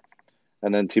slow.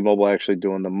 And then T-Mobile actually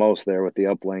doing the most there with the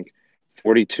uplink.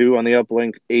 42 on the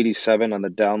uplink, 87 on the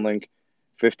downlink,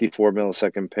 54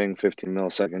 millisecond ping, 15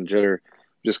 millisecond jitter.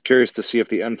 Just curious to see if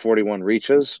the N41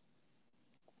 reaches.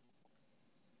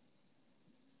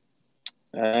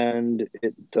 And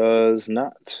it does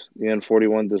not. The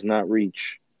N41 does not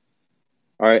reach.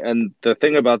 All right, and the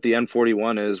thing about the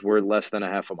N41 is we're less than a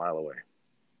half a mile away.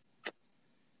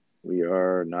 We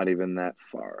are not even that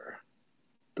far.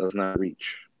 Does not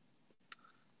reach.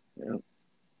 Yep.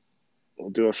 We'll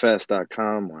do a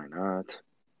fast.com. Why not?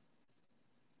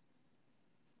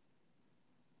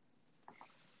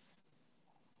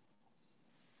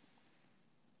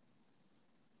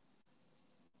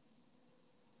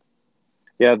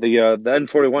 Yeah, the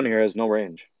N41 here has no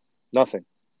range. Nothing.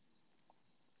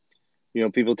 You know,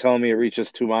 people telling me it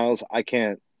reaches 2 miles. I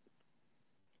can't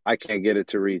get it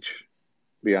to reach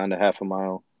beyond a half a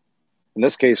mile. In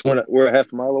this case, we're a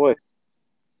half a mile away.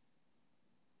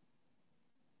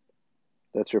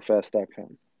 That's your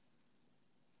fast.com.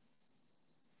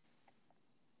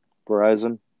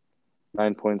 Verizon,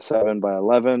 9.7 by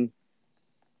 11.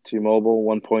 T-Mobile,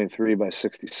 1.3 by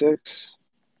 66.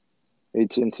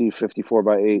 AT&T, 54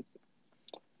 by 8.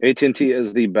 AT&T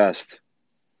is the best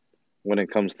when it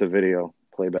comes to video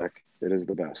playback. It is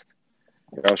the best.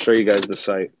 Here, I'll show you guys the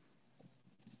site.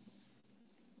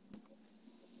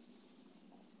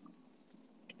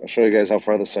 I'll show you guys how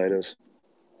far the site is.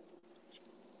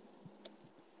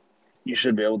 You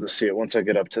should be able to see it once I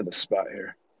get up to the spot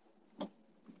here.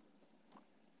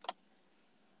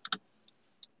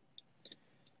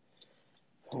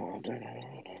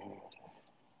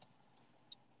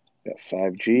 Got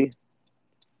 5G.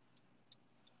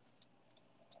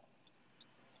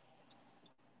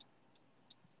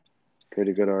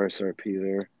 Pretty good RSRP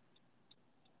there.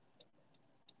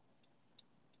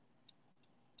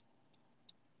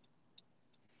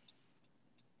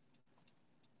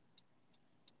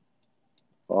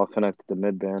 All connected to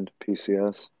mid-band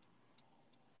PCS.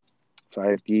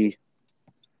 5G.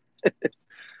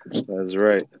 That's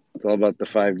right. It's all about the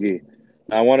 5G.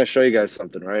 Now, I want to show you guys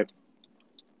something, right?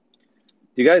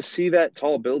 Do you guys see that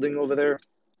tall building over there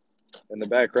in the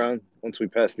background? Once we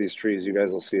pass these trees, you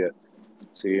guys will see it.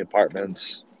 See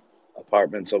apartments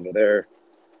over there.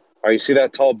 All right, you see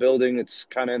that tall building? It's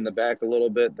kind of in the back a little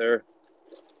bit there.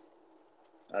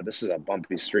 This is a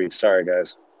bumpy street. Sorry,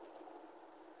 guys.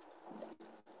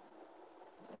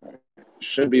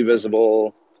 Should be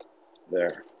visible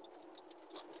there.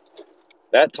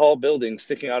 That tall building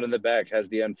sticking out in the back has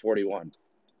the N41.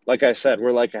 Like I said,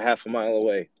 we're like a half a mile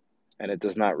away, and it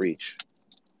does not reach.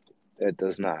 It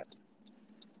does not.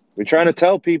 We're trying to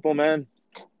tell people, man,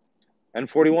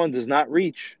 N41 does not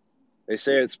reach. They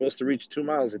say it's supposed to reach 2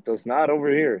 miles. It does not over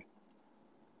here.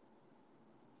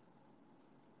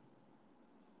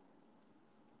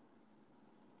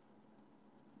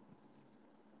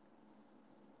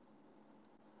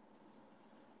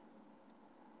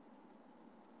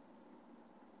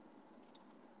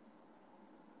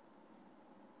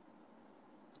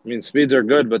 I mean, speeds are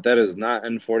good, but that is not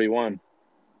N41.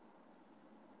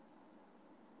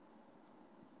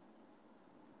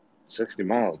 60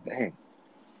 miles, dang.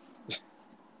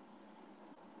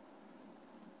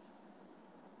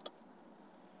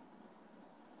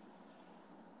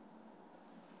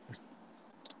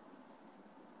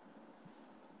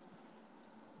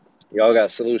 Y'all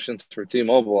got solutions for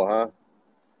T-Mobile, huh?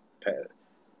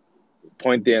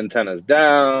 Point the antennas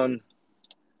down,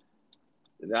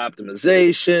 the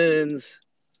optimizations.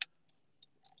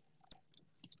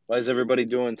 Why is everybody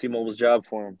doing T-Mobile's job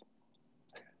for them?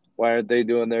 Why aren't they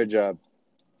doing their job?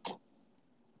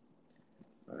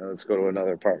 Let's go to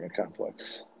another apartment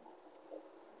complex.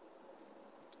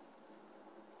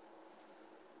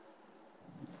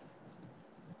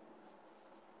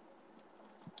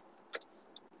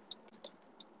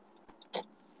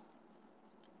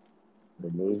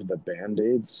 Remove the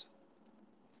Band-Aids.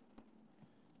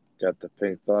 Got the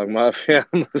Pink Dog Mafia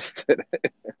listed.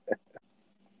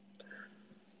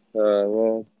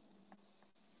 Well,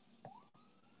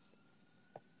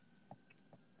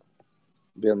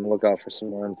 be on the lookout for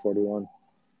some more N41.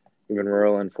 Even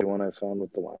rural N41 I found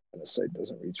with the line of sight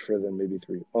doesn't reach further than maybe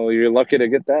 3. Oh, you're lucky to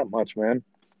get that much, man. I'm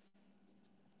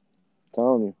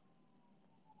telling you.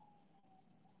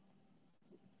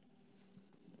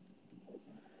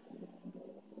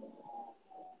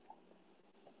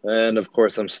 And, of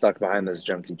course, I'm stuck behind this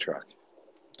junky truck.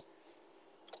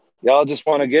 Y'all just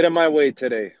want to get in my way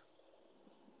today.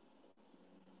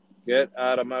 Get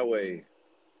out of my way.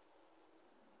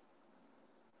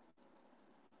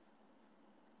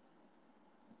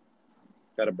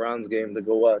 Got a Browns game to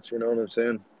go watch, you know what I'm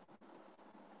saying?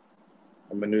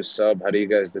 I'm a new sub. How do you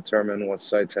guys determine what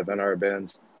sites have NR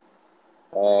bands?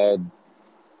 You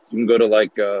can go to,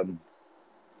 like,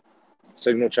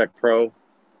 Signal Check Pro.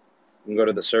 You can go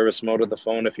to the service mode of the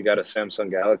phone if you got a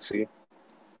Samsung Galaxy.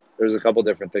 There's a couple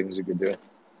different things you could do.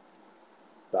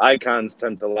 The icons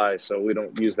tend to lie, so we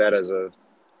don't use that as a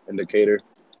indicator.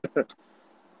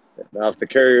 Now, if the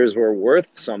carriers were worth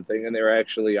something and they were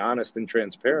actually honest and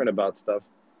transparent about stuff,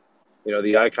 you know,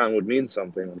 the icon would mean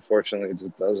something. Unfortunately, it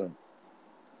just doesn't.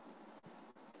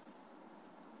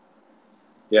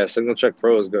 Yeah, Signal Check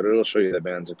Pro is good. It'll show you the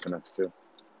bands it connects to.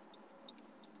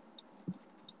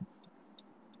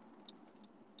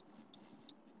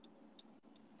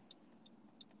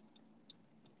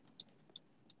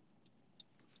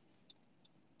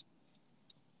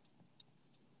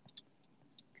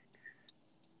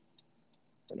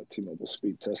 Run a T-Mobile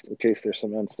speed test in case there's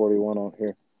some N41 out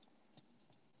here.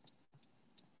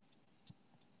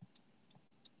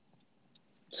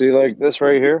 See, like this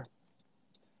right here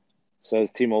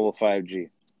says T-Mobile 5G.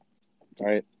 All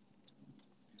right.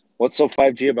 What's so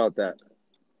 5G about that?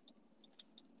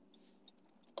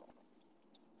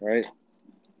 Right?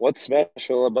 What's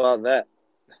special about that?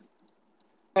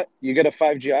 You get a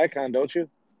 5G icon, don't you?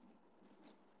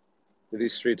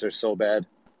 These streets are so bad.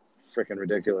 Freaking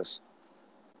ridiculous.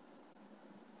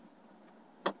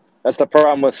 That's the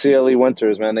problem with CLE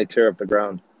winters, man. They tear up the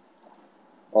ground.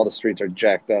 All the streets are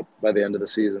jacked up by the end of the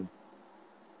season.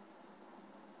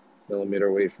 Millimeter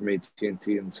away from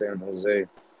AT&T in San Jose.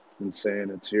 Insane.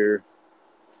 It's here.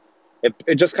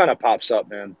 It just kind of pops up,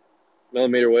 man.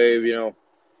 Millimeter wave, you know,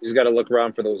 you just got to look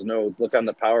around for those nodes. Look on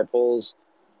the power poles,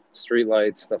 street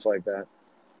lights, stuff like that.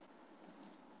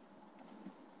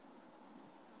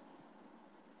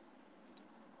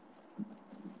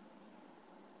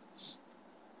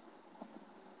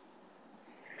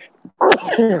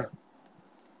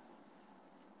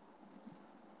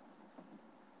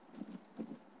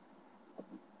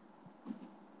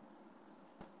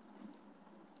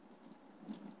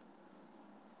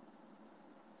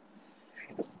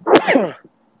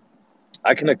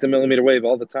 I connect to millimeter wave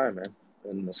all the time, man,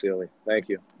 in the CLE. Thank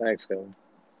you. Thanks, Kevin.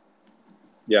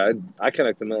 Yeah, I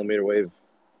connect to millimeter wave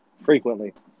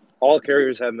frequently. All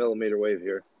carriers have millimeter wave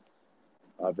here.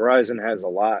 Verizon has a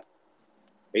lot.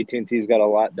 AT&T's got a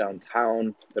lot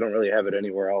downtown. They don't really have it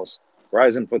anywhere else.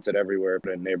 Verizon puts it everywhere,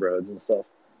 but in neighborhoods and stuff.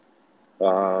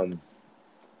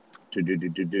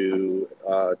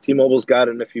 T-Mobile's got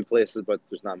it in a few places, but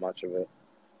there's not much of it.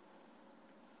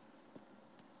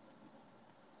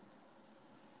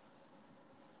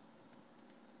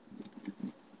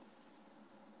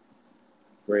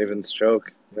 Ravens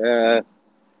choke. Yeah,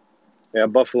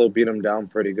 Buffalo beat them down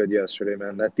pretty good yesterday,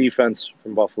 man. That defense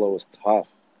from Buffalo was tough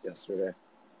yesterday.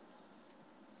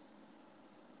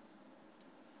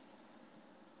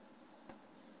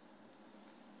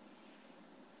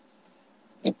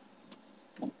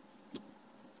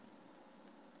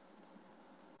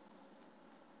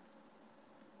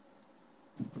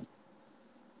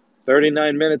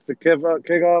 "39 minutes to kick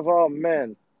off. Oh,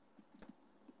 man.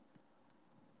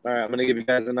 All right, I'm going to give you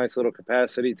guys a nice little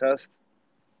capacity test.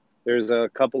 There's a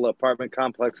couple of apartment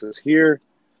complexes here.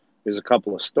 There's a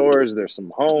couple of stores. There's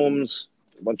some homes,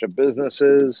 a bunch of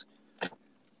businesses.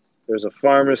 There's a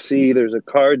pharmacy. There's a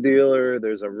car dealer.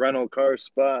 There's a rental car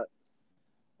spot.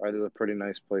 All right, there's a pretty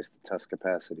nice place to test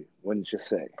capacity, wouldn't you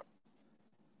say?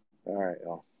 All right,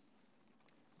 y'all.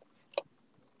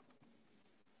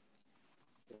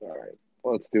 All right,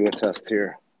 let's do a test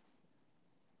here.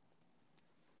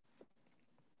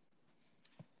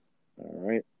 All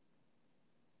right.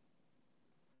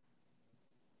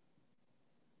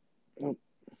 All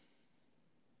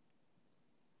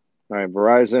right,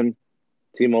 Verizon,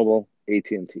 T-Mobile,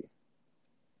 AT&T.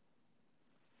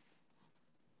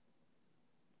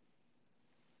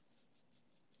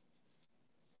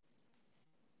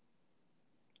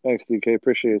 Thanks, DK.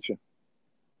 Appreciate you.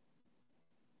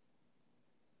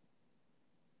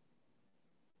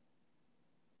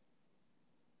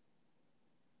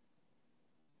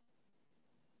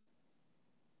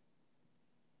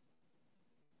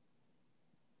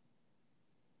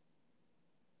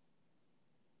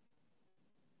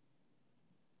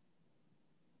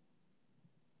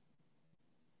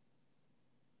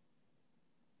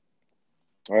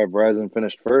 All right, Verizon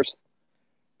finished first.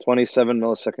 27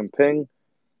 millisecond ping,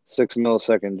 6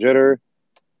 millisecond jitter,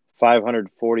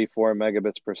 544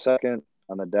 megabits per second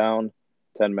on the down,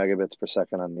 10 megabits per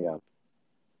second on the up.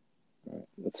 All right,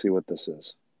 let's see what this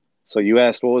is. So you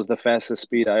asked what was the fastest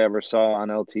speed I ever saw on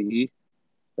LTE?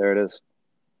 There it is.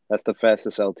 That's the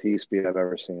fastest LTE speed I've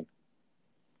ever seen.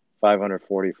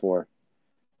 544.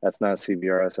 That's not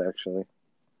CBRS, actually.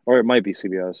 Or it might be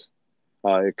CBRS.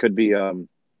 It could be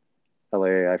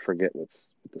LAA. I forget what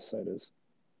the site is.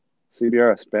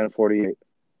 CBRS, band 48.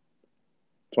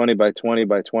 20 by 20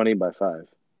 by 20 by 5.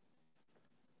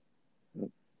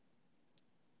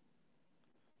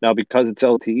 Now, because it's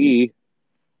LTE,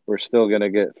 we're still going to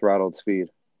get throttled speed.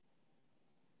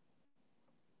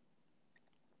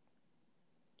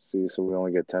 See, so we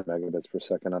only get 10 megabits per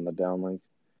second on the downlink.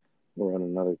 We'll run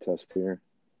another test here.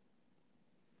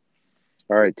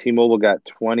 All right, T-Mobile got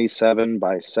 27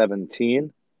 by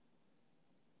 17.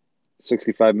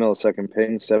 65 millisecond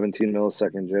ping, 17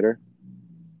 millisecond jitter.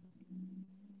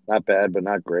 Not bad, but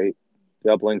not great.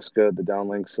 The uplink's good. The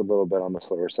downlink's a little bit on the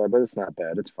slower side, but it's not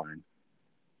bad. It's fine.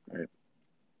 All right.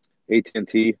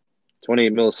 AT&T,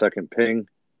 28 millisecond ping,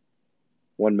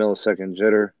 1 millisecond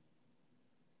jitter,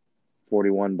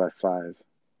 41 by 5.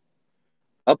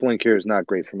 Uplink here is not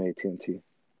great from AT&T.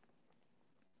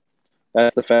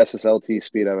 That's the fastest LTE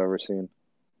speed I've ever seen.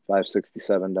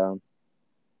 567 down.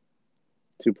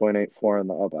 2.84 on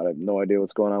the up. I have no idea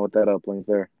what's going on with that uplink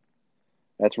there.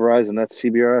 That's Verizon. That's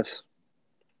CBRS.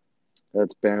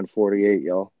 That's band 48,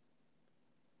 y'all.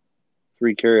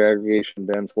 3 carrier aggregation,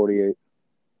 band 48.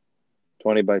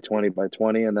 20 by 20 by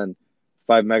 20, and then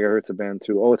 5 megahertz of band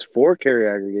 2. Oh, it's 4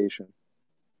 carrier aggregation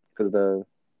because of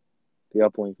the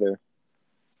uplink there.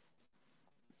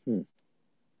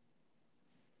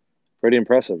 Pretty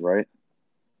impressive, right?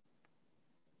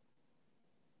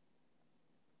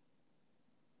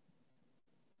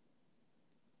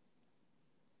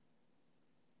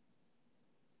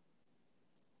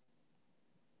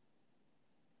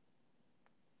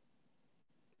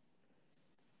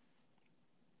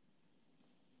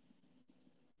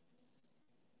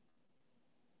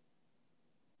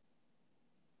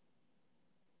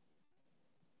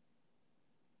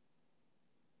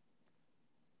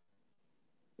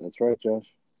 That's right, Josh.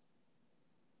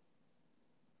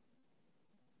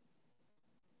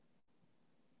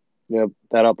 Yep,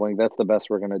 that uplink, that's the best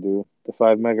we're going to do. The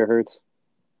 5 megahertz.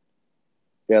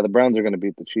 Yeah, the Browns are going to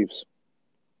beat the Chiefs.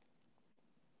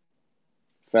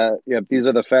 Yep, these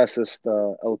are the fastest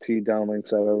LT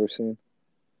downlinks I've ever seen.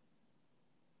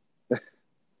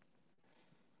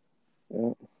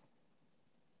 Yeah.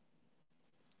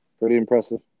 Pretty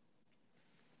impressive.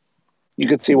 You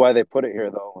could see why they put it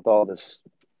here, though, with all this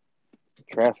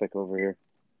traffic over here.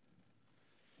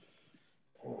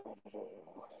 All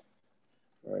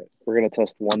right, we're going to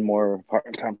test one more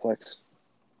apartment complex.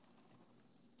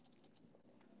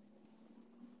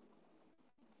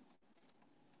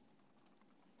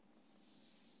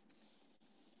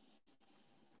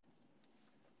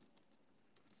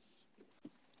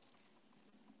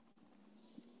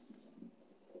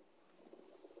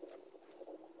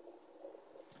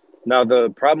 Now, the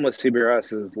problem with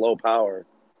CBRS is low power,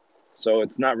 so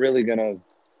it's not really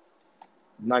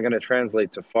not gonna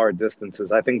translate to far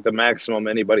distances. I think the maximum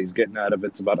anybody's getting out of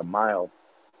it's about a mile.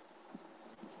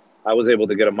 I was able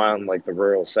to get a mile in like the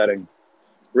rural setting.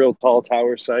 Real tall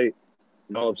tower site,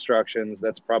 no obstructions.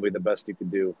 That's probably the best you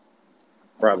could do,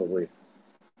 probably.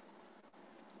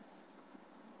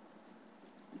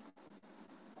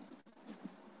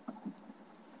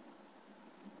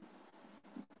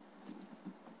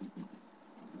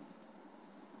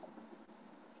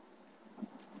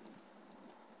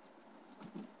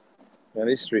 Man,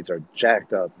 these streets are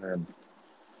jacked up, man.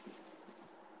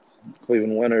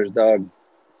 Cleveland Winters, dog.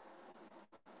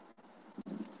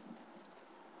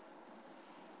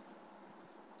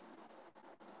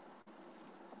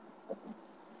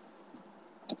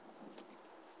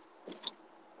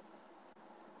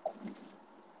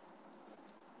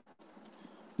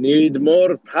 Need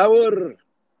more power.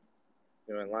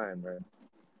 You ain't lying, man.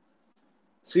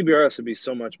 CBRS would be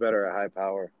so much better at high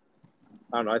power.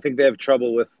 I don't know. I think they have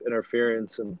trouble with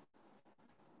interference and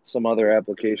some other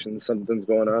applications. Something's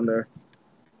going on there.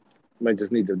 Might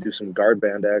just need to do some guard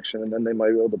band action, and then they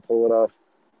might be able to pull it off.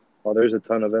 Oh, there's a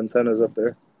ton of antennas up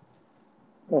there.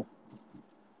 Oh,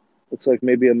 looks like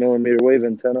maybe a millimeter wave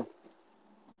antenna.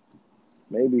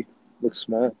 Maybe. Looks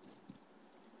smart.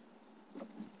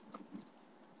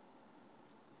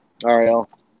 All right, y'all.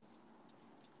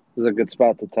 This is a good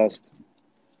spot to test.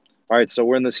 All right, so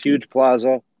we're in this huge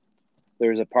plaza.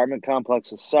 There's apartment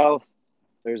complexes south.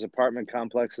 There's apartment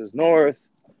complexes north.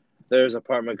 There's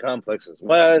apartment complexes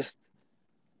west.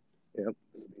 Yep,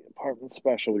 the apartment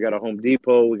special. We got a Home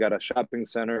Depot. We got a shopping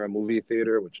center, a movie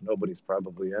theater, which nobody's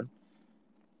probably in.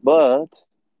 But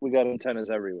we got antennas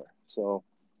everywhere. So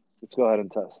let's go ahead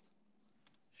and test.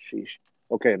 Sheesh.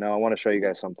 Okay, now I want to show you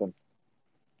guys something.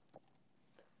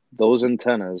 Those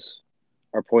antennas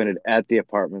are pointed at the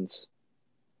apartments.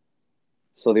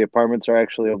 So the apartments are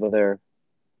actually over there.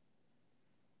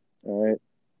 All right.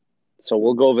 So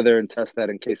we'll go over there and test that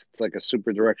in case it's like a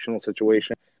super directional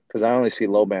situation, because I only see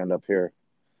low band up here.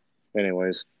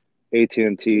 Anyways,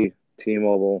 AT&T,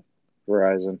 T-Mobile,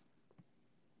 Verizon.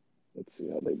 Let's see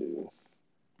how they do.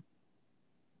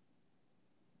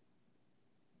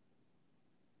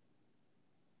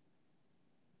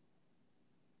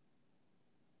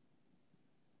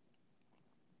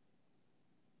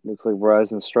 Looks like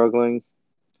Verizon's struggling.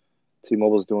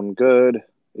 T-Mobile's doing good.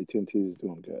 AT&T is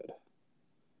doing good.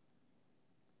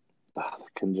 Ah, the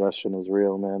congestion is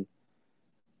real, man.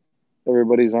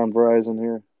 Everybody's on Verizon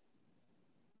here.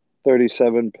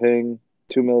 37 ping,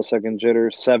 2 millisecond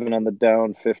jitter, 7 on the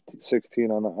down,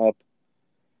 16 on the up.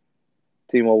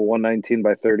 T-Mobile 119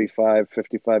 by 35,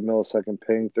 55 millisecond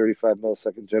ping, 35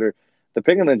 millisecond jitter. The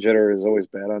ping and the jitter is always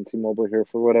bad on T-Mobile here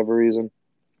for whatever reason.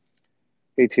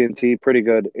 AT&T, pretty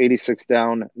good. 86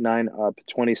 down, 9 up,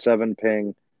 27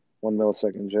 ping, 1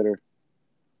 millisecond jitter.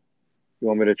 You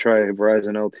want me to try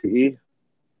Verizon LTE?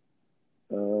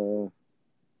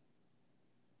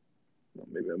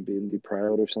 Maybe I'm being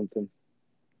deprived or something.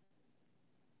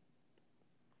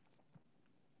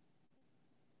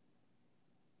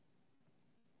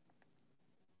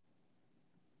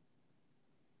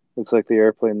 Looks like the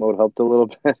airplane mode helped a little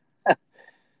bit.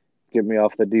 Get me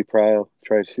off the deprial.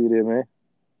 Try CDMA.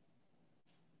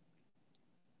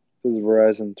 This is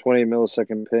Verizon. 28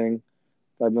 millisecond ping,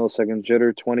 5 millisecond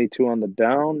jitter, 22 on the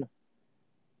down.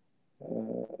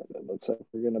 It looks like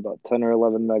we're getting about 10 or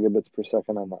 11 megabits per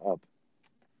second on the up.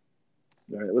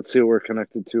 All right, let's see what we're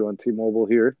connected to on T-Mobile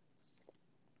here.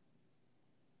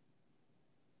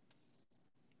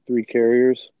 3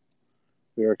 carriers.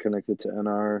 We are connected to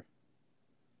NR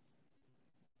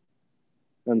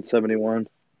N71.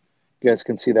 You guys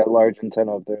can see that large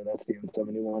antenna up there. That's the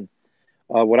N71.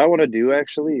 What I want to do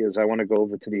actually is I want to go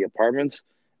over to the apartments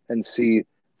and see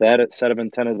that set of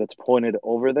antennas that's pointed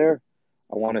over there.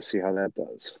 I want to see how that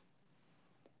does.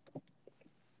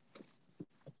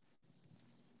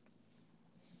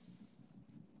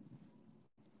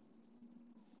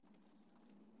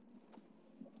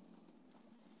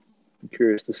 I'm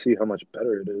curious to see how much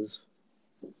better it is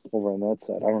over on that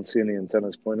side. I don't see any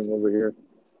antennas pointing over here.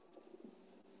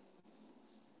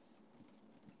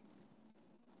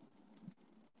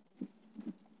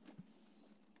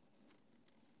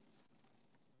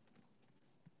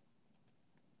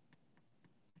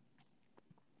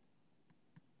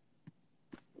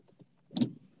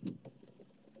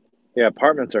 Yeah,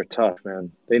 apartments are tough,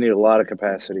 man. They need a lot of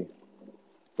capacity.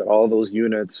 Got all those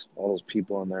units, all those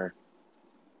people in there.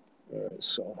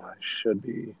 So I should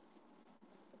be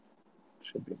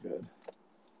good.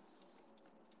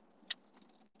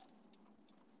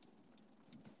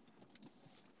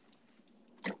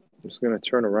 I'm just gonna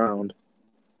turn around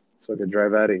so I can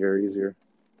drive out of here easier.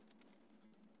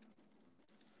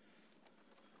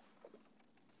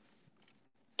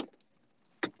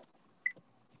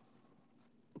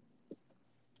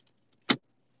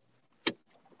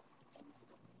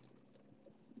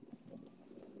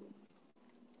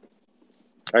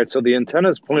 All right, so the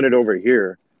antennas pointed over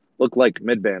here look like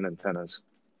midband antennas.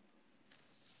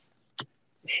 I'll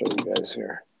show you guys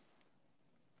here.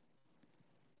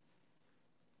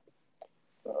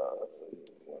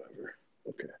 Whatever.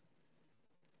 Okay.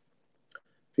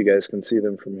 If you guys can see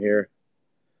them from here.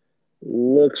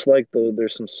 Looks like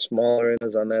there's some smaller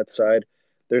antennas on that side.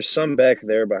 There's some back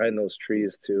there behind those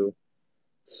trees too.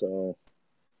 So,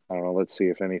 I don't know. Let's see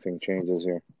if anything changes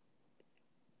here.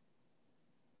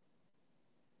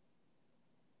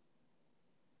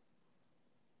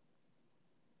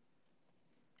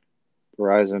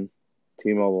 Verizon,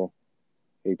 T-Mobile,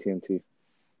 AT&T.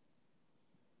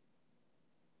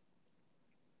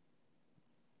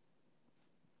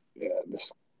 Yeah,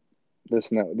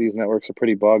 these networks are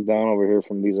pretty bogged down over here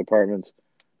from these apartments.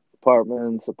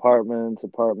 Apartments.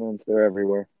 They're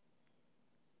everywhere.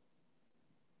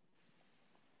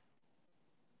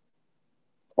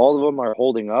 All of them are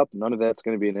holding up. None of that's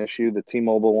going to be an issue. The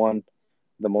T-Mobile one,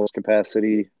 the most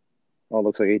capacity. Oh, it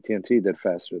looks like AT&T did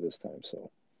faster this time.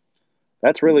 So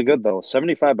that's really good, though.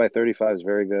 75 by 35 is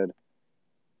very good.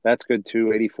 That's good,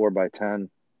 too. 84 by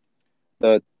 10.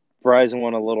 The Verizon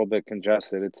one, a little bit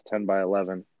congested. It's 10 by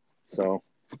 11. So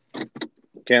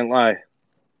can't lie.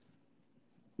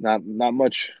 Not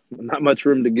much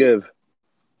room to give.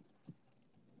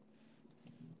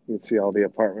 You can see all the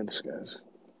apartments, guys.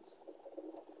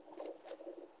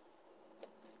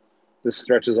 This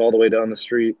stretches all the way down the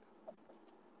street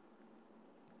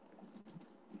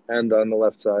and on the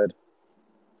left side.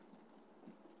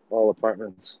 All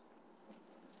apartments.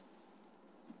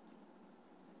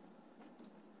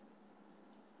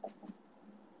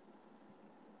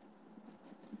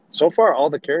 So far, all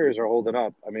the carriers are holding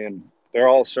up. I mean, they're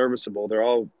all serviceable. They're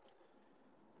all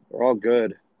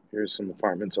good. Here's some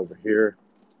apartments over here.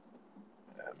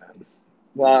 Yeah, man.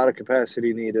 A lot of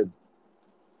capacity needed.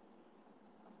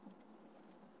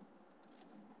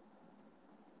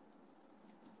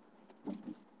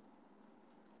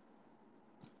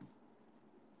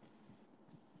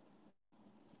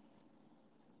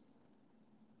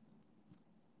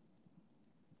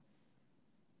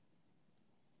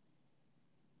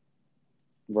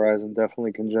 Verizon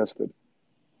definitely congested.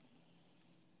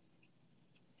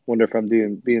 Wonder if I'm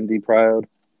being deprived.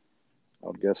 I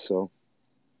would guess so.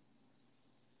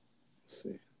 Let's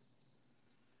see.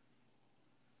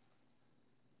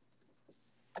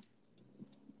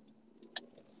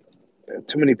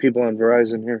 Too many people on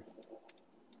Verizon here.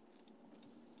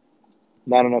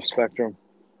 Not enough spectrum.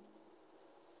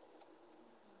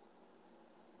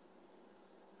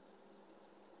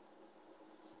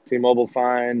 T-Mobile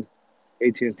fine.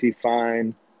 AT&T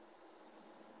fine.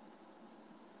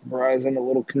 Verizon a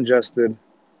little congested.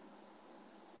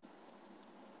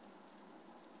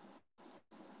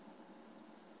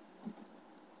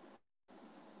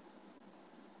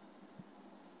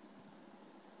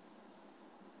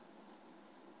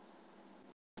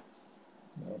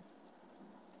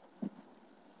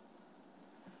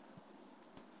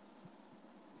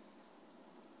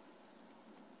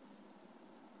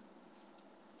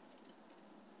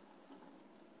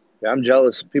 Yeah, I'm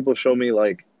jealous. People show me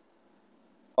like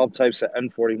all types of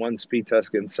N41 speed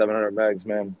test getting 700 megs,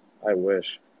 man. I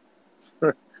wish.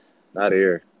 Not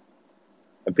here.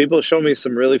 And people show me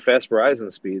some really fast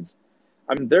Verizon speeds.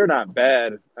 I mean, they're not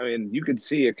bad. I mean, you can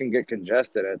see it can get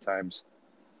congested at times.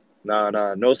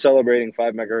 No celebrating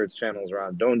 5 megahertz channels,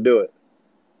 Ron. Don't do it.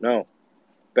 No.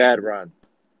 Bad, Ron.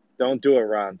 Don't do it,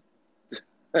 Ron.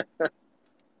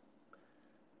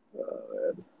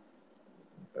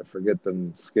 I forget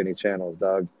them skinny channels,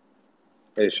 dog.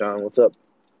 Hey, Sean, what's up?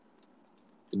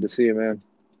 Good to see you, man.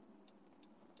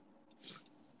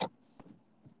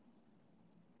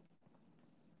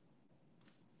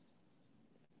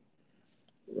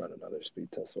 Run another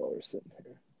speed test while we're sitting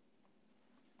here.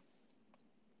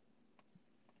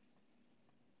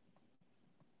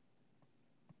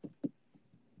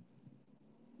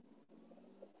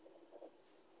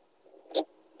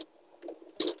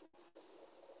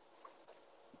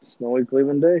 Snowy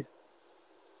Cleveland day.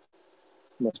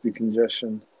 Must be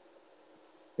congestion.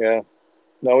 Yeah.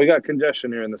 No, we got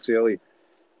congestion here in the CLE.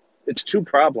 It's two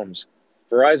problems.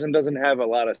 Verizon doesn't have a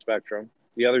lot of spectrum.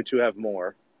 The other two have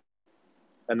more.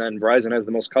 And then Verizon has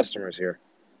the most customers here.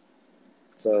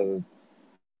 So,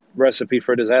 recipe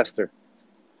for disaster.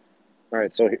 All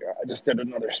right, so here, I just did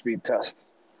another speed test.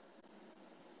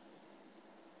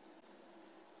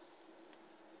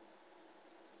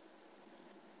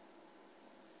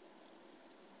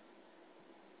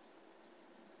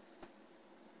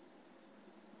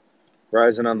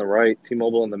 Verizon on the right,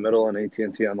 T-Mobile in the middle, and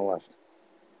AT&T on the left.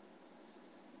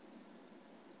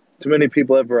 Too many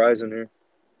people have Verizon here.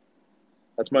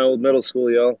 That's my old middle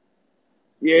school, y'all.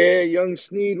 Yeah, young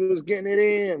Sneed was getting it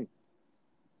in.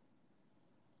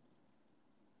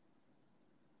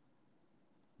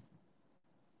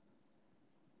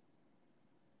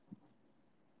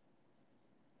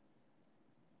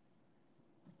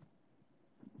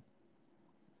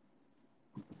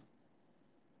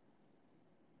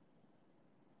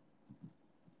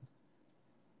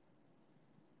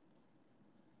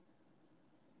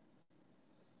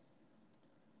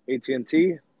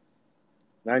 AT&T,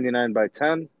 99 by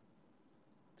 10.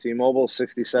 T-Mobile,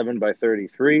 67 by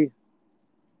 33.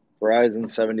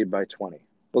 Verizon, 70 by 20.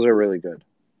 Those are really good.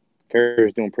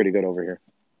 Carrier's doing pretty good over here.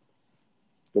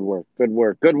 Good work. Good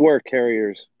work. Good work,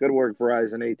 carriers. Good work,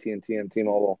 Verizon, AT&T, and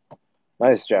T-Mobile.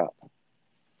 Nice job.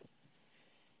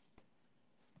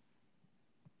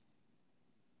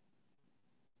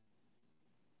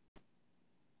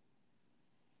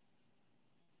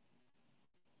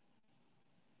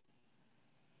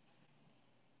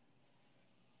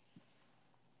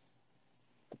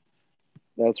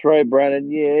 That's right, Brandon.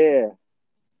 Yeah.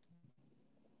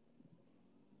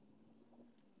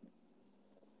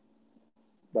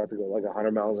 About to go like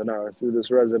 100 miles an hour through this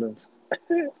residence.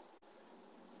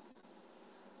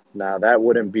 Now, that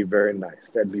wouldn't be very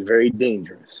nice. That'd be very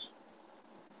dangerous.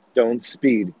 Don't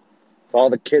speed. To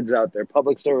all the kids out there,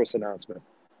 public service announcement.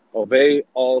 Obey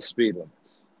all speed limits.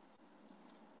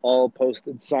 All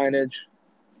posted signage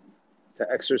to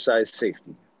exercise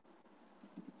safety.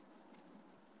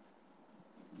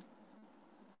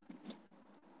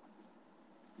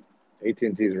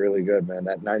 AT&T is really good, man.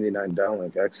 That 99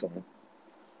 downlink, excellent.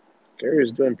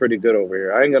 Carrier's doing pretty good over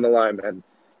here. I ain't gonna lie, man.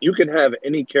 You can have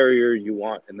any carrier you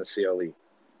want in the CLE.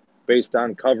 Based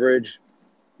on coverage,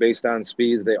 based on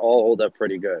speeds, they all hold up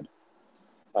pretty good.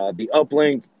 The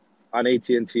uplink on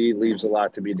AT&T leaves a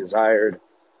lot to be desired.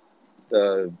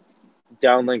 The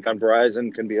downlink on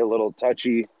Verizon can be a little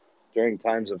touchy during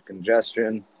times of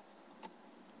congestion.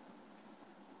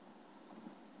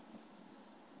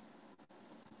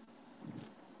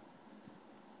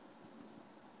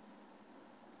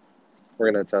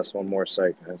 We're going to test one more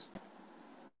site, guys.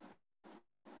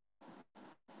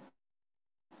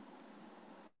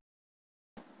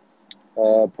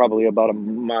 Probably about a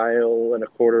mile and a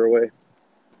quarter away.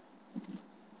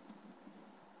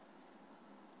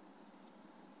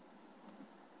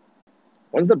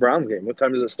 When's the Browns game? What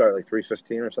time does it start? Like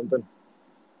 3:15 or something?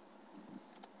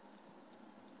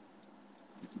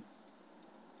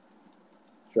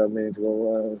 Drive me to go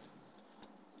live.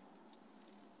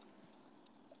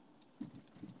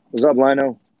 What's up,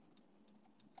 Lino?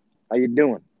 How you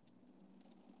doing?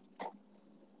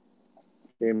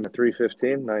 Game at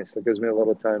 3:15. Nice. That gives me a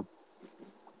little time.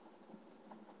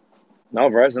 No,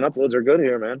 Verizon uploads are good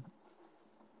here, man.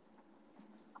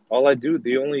 All I do,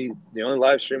 the only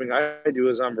live streaming I do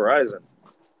is on Verizon.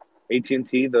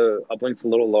 AT&T, the uplink's a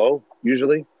little low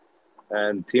usually,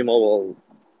 and T-Mobile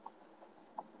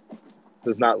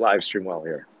does not live stream well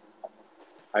here.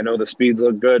 I know the speeds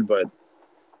look good, but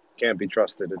can't be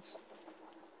trusted. It's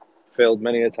failed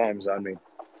many a times on me.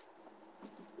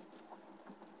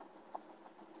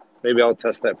 Maybe I'll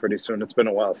test that pretty soon. It's been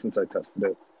a while since I tested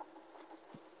it.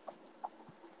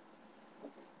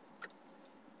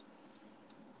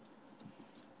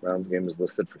 Browns game is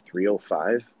listed for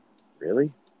 3:05.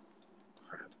 Really?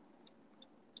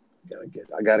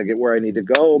 I gotta get where I need to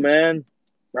go, man.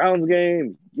 Browns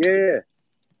game. Yeah.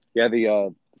 Yeah,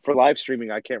 for live streaming,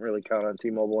 I can't really count on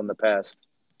T-Mobile in the past.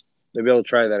 Maybe I'll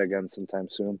try that again sometime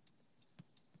soon.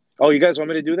 Oh, you guys want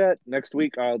me to do that? Next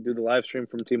week, I'll do the live stream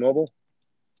from T-Mobile.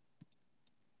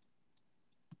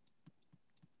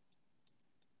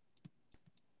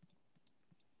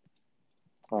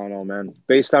 I don't know, man.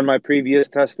 Based on my previous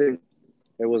testing,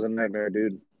 it was a nightmare,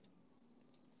 dude.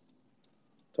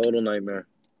 Total nightmare.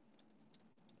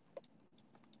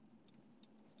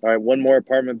 All right, one more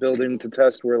apartment building to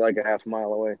test. We're like a half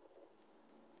mile away.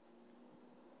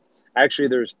 Actually,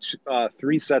 there's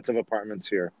 3 sets of apartments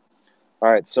here.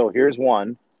 All right, so here's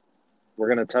one.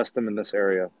 We're going to test them in this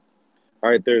area. All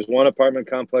right, there's one apartment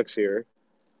complex here.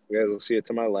 You guys will see it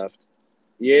to my left.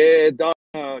 Yeah, dog.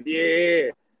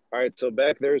 Yeah. All right, so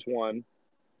back there's one.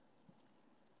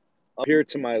 Up here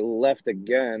to my left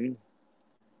again,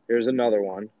 here's another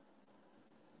one.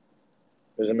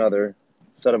 There's another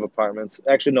set of apartments.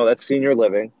 Actually, no, that's senior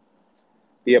living.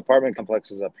 The apartment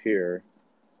complex is up here.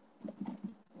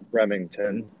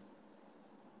 Remington.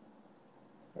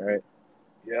 All right.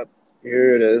 Yep.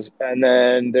 Here it is. And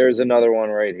then there's another one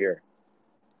right here.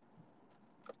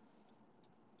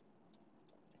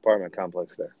 Apartment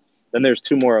complex there. Then there's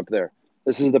 2 more up there.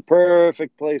 This is the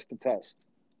perfect place to test.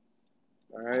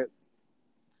 All right.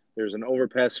 There's an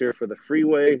overpass here for the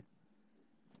freeway.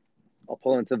 I'll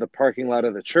pull into the parking lot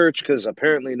of the church because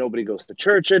apparently nobody goes to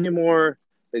church anymore.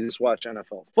 They just watch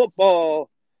NFL football.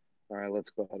 All right,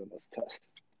 let's go ahead and let's test.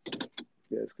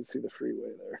 You guys can see the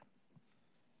freeway there.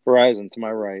 Verizon to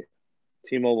my right,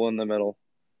 T-Mobile in the middle,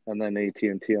 and then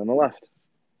AT&T on the left.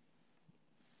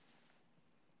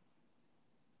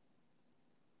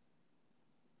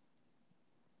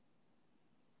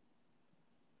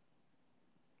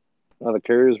 Now the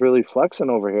carrier's really flexing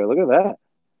over here. Look at that.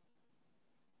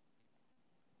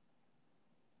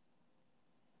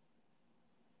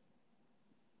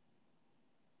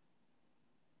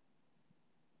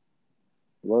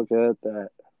 Look at that.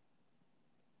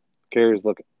 Carriers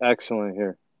look excellent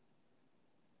here.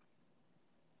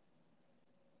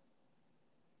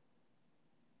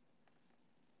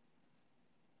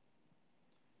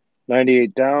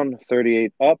 $98 down,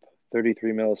 38 up,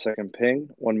 33 millisecond ping,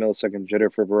 1 millisecond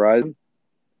jitter for Verizon.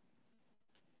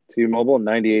 T-Mobile,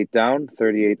 98 down,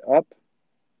 38 up,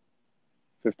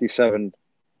 57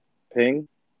 ping,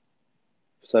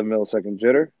 7 millisecond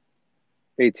jitter.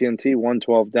 AT&T,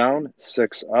 112 down,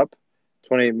 6 up,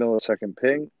 28 millisecond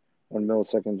ping, 1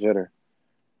 millisecond jitter.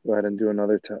 Go ahead and do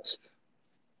another test.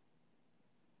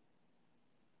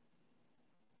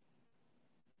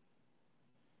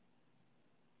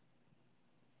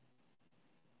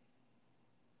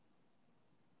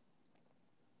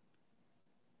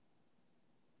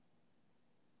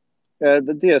 Yeah,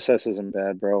 the DSS isn't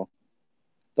bad, bro.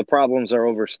 The problems are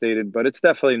overstated, but it's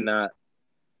definitely not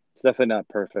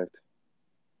perfect.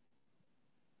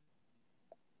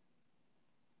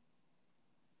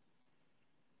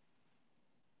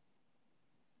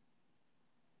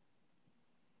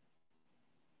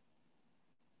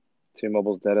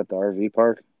 T-Mobile's dead at the RV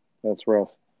park. That's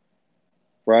rough.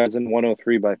 Verizon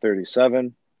 103 by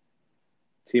 37.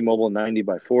 T-Mobile 90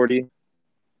 by 40.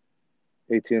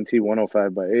 AT&T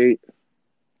 105 by 8.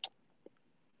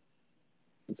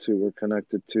 Let's see, we're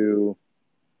connected to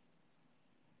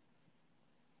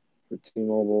for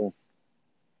T-Mobile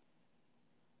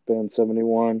Band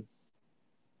 71.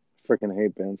 Freaking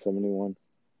hate Band 71.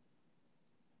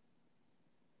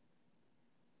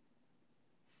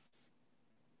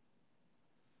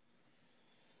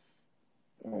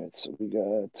 right, so we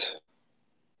got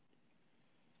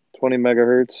 20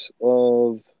 megahertz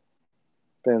of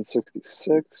band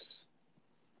 66.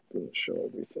 Doesn't show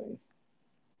everything.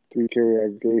 3 carrier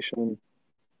aggregation.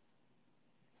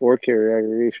 4 carrier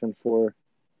aggregation for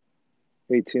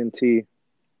AT&T.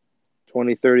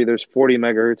 2030, there's 40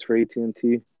 megahertz for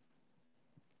AT&T.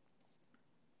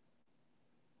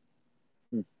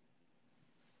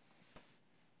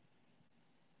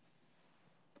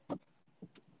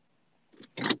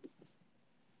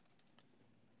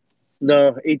 No,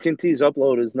 AT&T's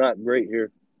upload is not great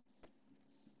here.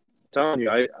 I'm telling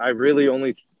you, I really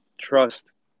only trust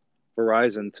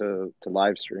Verizon to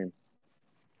live stream.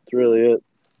 That's really it.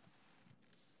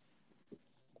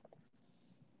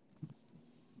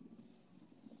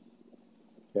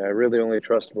 Yeah, I really only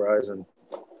trust Verizon.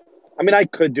 I mean, I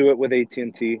could do it with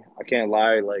AT&T. I can't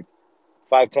lie. Like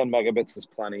 5-10 megabits is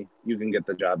plenty. You can get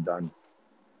the job done.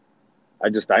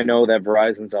 I know that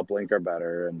Verizon's uplink are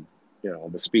better, and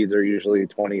the speeds are usually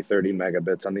 20, 30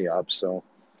 megabits on the up. So,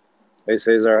 hey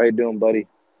Cesar, how you doing, buddy?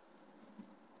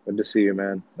 Good to see you,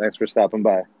 man. Thanks for stopping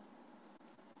by.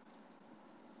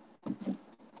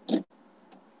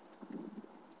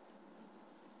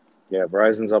 Yeah,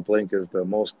 Verizon's uplink is the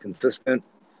most consistent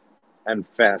and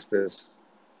fastest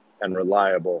and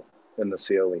reliable in the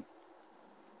CLE. And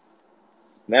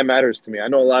that matters to me. I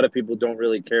know a lot of people don't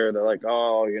really care. They're like,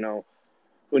 oh,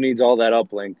 who needs all that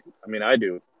uplink? I mean, I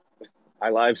do. I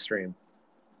live stream.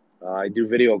 I do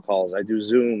video calls. I do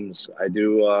Zooms. I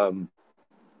do, I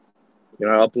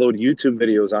upload YouTube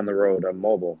videos on the road on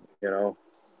mobile,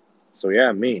 So,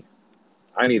 yeah, me.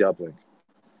 I need uplink.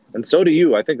 And so do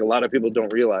you. I think a lot of people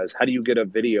don't realize, how do you get a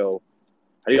video?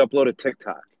 How do you upload a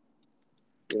TikTok?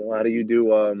 How do you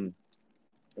do an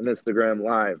Instagram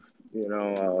live?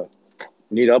 You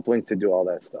need uplink to do all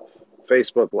that stuff.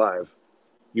 Facebook live,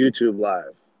 YouTube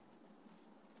live.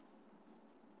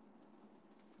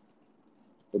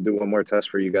 We'll do one more test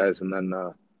for you guys, and then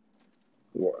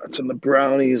what's in the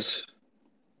brownies?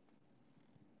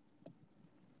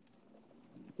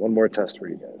 One more test for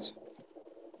you guys.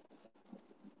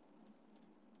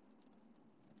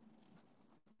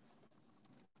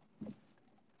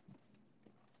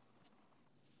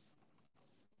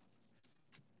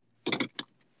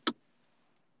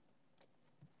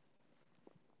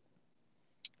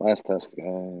 Last test,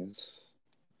 guys.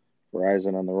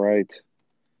 Verizon on the right,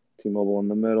 T-Mobile in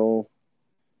the middle,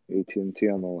 AT&T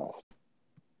on the left.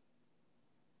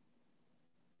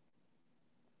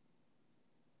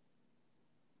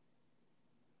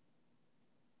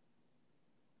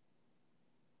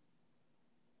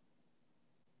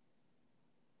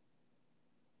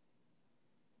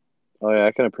 Oh, yeah,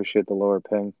 I can appreciate the lower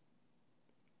ping.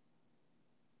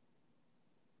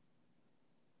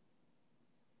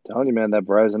 Telling you, man, that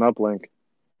Verizon uplink,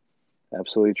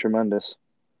 absolutely tremendous.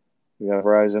 We got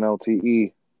Verizon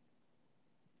LTE,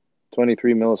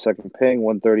 23 millisecond ping,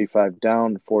 135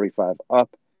 down, 45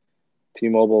 up.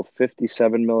 T-Mobile,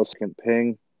 57 millisecond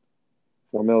ping,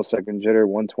 4 millisecond jitter,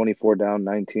 124 down,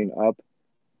 19 up.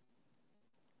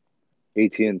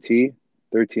 AT&T,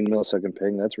 13 millisecond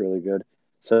ping, that's really good.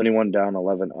 71 down,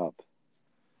 11 up.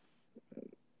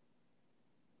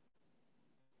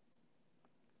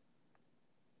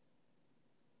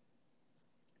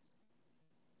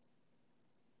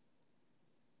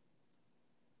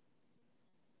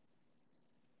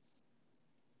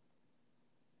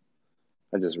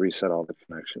 I just reset all the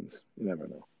connections. You never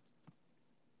know.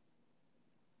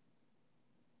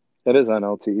 That is on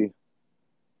LTE.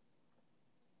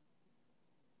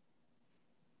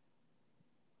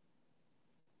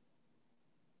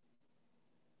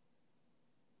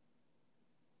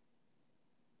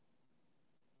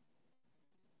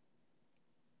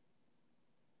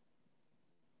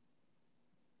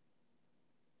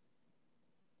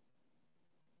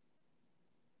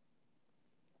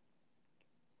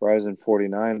 Verizon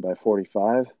 49 by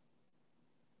 45.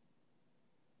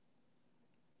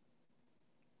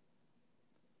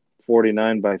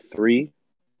 $49 by 3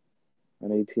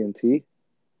 on AT&T.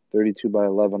 32 by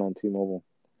 11 on T-Mobile.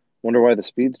 Wonder why the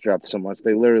speeds dropped so much.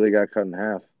 They literally got cut in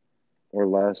half or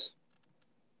less.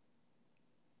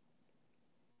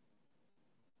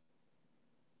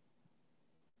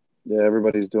 Yeah,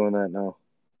 everybody's doing that now.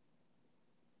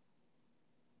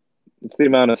 It's the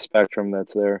amount of spectrum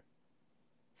that's there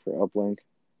for uplink.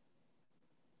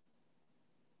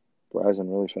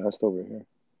 Verizon really fast over here.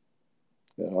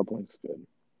 Yeah, uplink's good.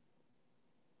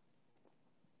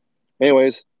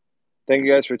 Anyways, thank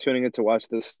you guys for tuning in to watch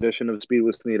this edition of Speed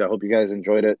with Sneed. I hope you guys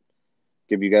enjoyed it.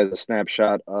 Give you guys a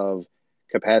snapshot of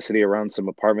capacity around some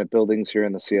apartment buildings here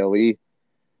in the CLE.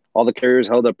 All the carriers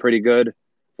held up pretty good.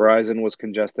 Verizon was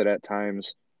congested at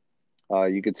times.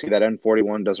 You could see that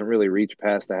N41 doesn't really reach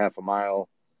past a half a mile.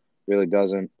 Really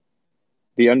doesn't.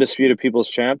 The Undisputed People's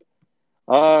Champ,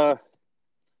 they're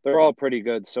all pretty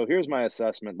good. So here's my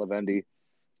assessment, Lavendi.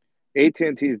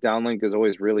 AT&T's downlink is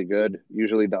always really good.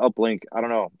 Usually the uplink, I don't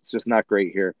know, it's just not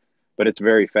great here, but it's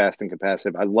very fast and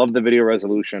capacitive. I love the video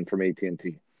resolution from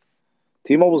AT&T.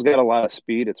 T-Mobile's got a lot of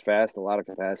speed. It's fast, a lot of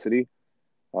capacity.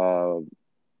 But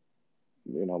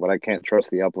I can't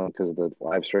trust the uplink because of the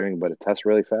live streaming, but it tests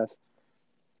really fast.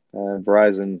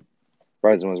 Verizon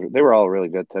they were all really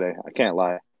good today. I can't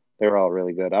lie. They were all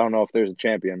really good. I don't know if there's a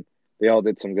champion. They all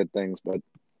did some good things, but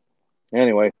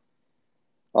anyway,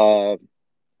 I'm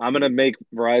going to make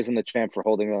Verizon the champ for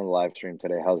holding on the live stream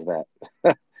today. How's that?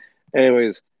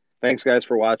 Anyways, thanks guys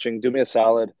for watching. Do me a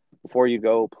solid. Before you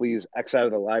go, please X out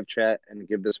of the live chat and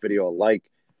give this video a like.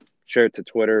 Share it to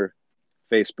Twitter,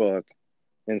 Facebook,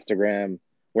 Instagram,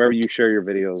 wherever you share your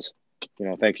videos.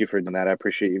 Thank you for doing that. I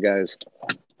appreciate you guys.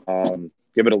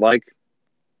 Give it a like,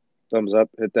 thumbs up,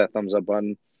 hit that thumbs up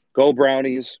button. Go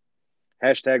Brownies,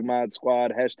 hashtag Mod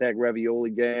Squad, hashtag Ravioli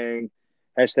Gang,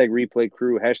 hashtag Replay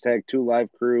Crew, hashtag 2Live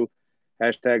Crew,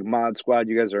 hashtag Mod Squad.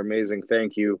 You guys are amazing.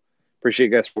 Thank you. Appreciate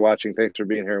you guys for watching. Thanks for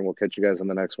being here, and we'll catch you guys on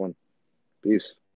the next one. Peace.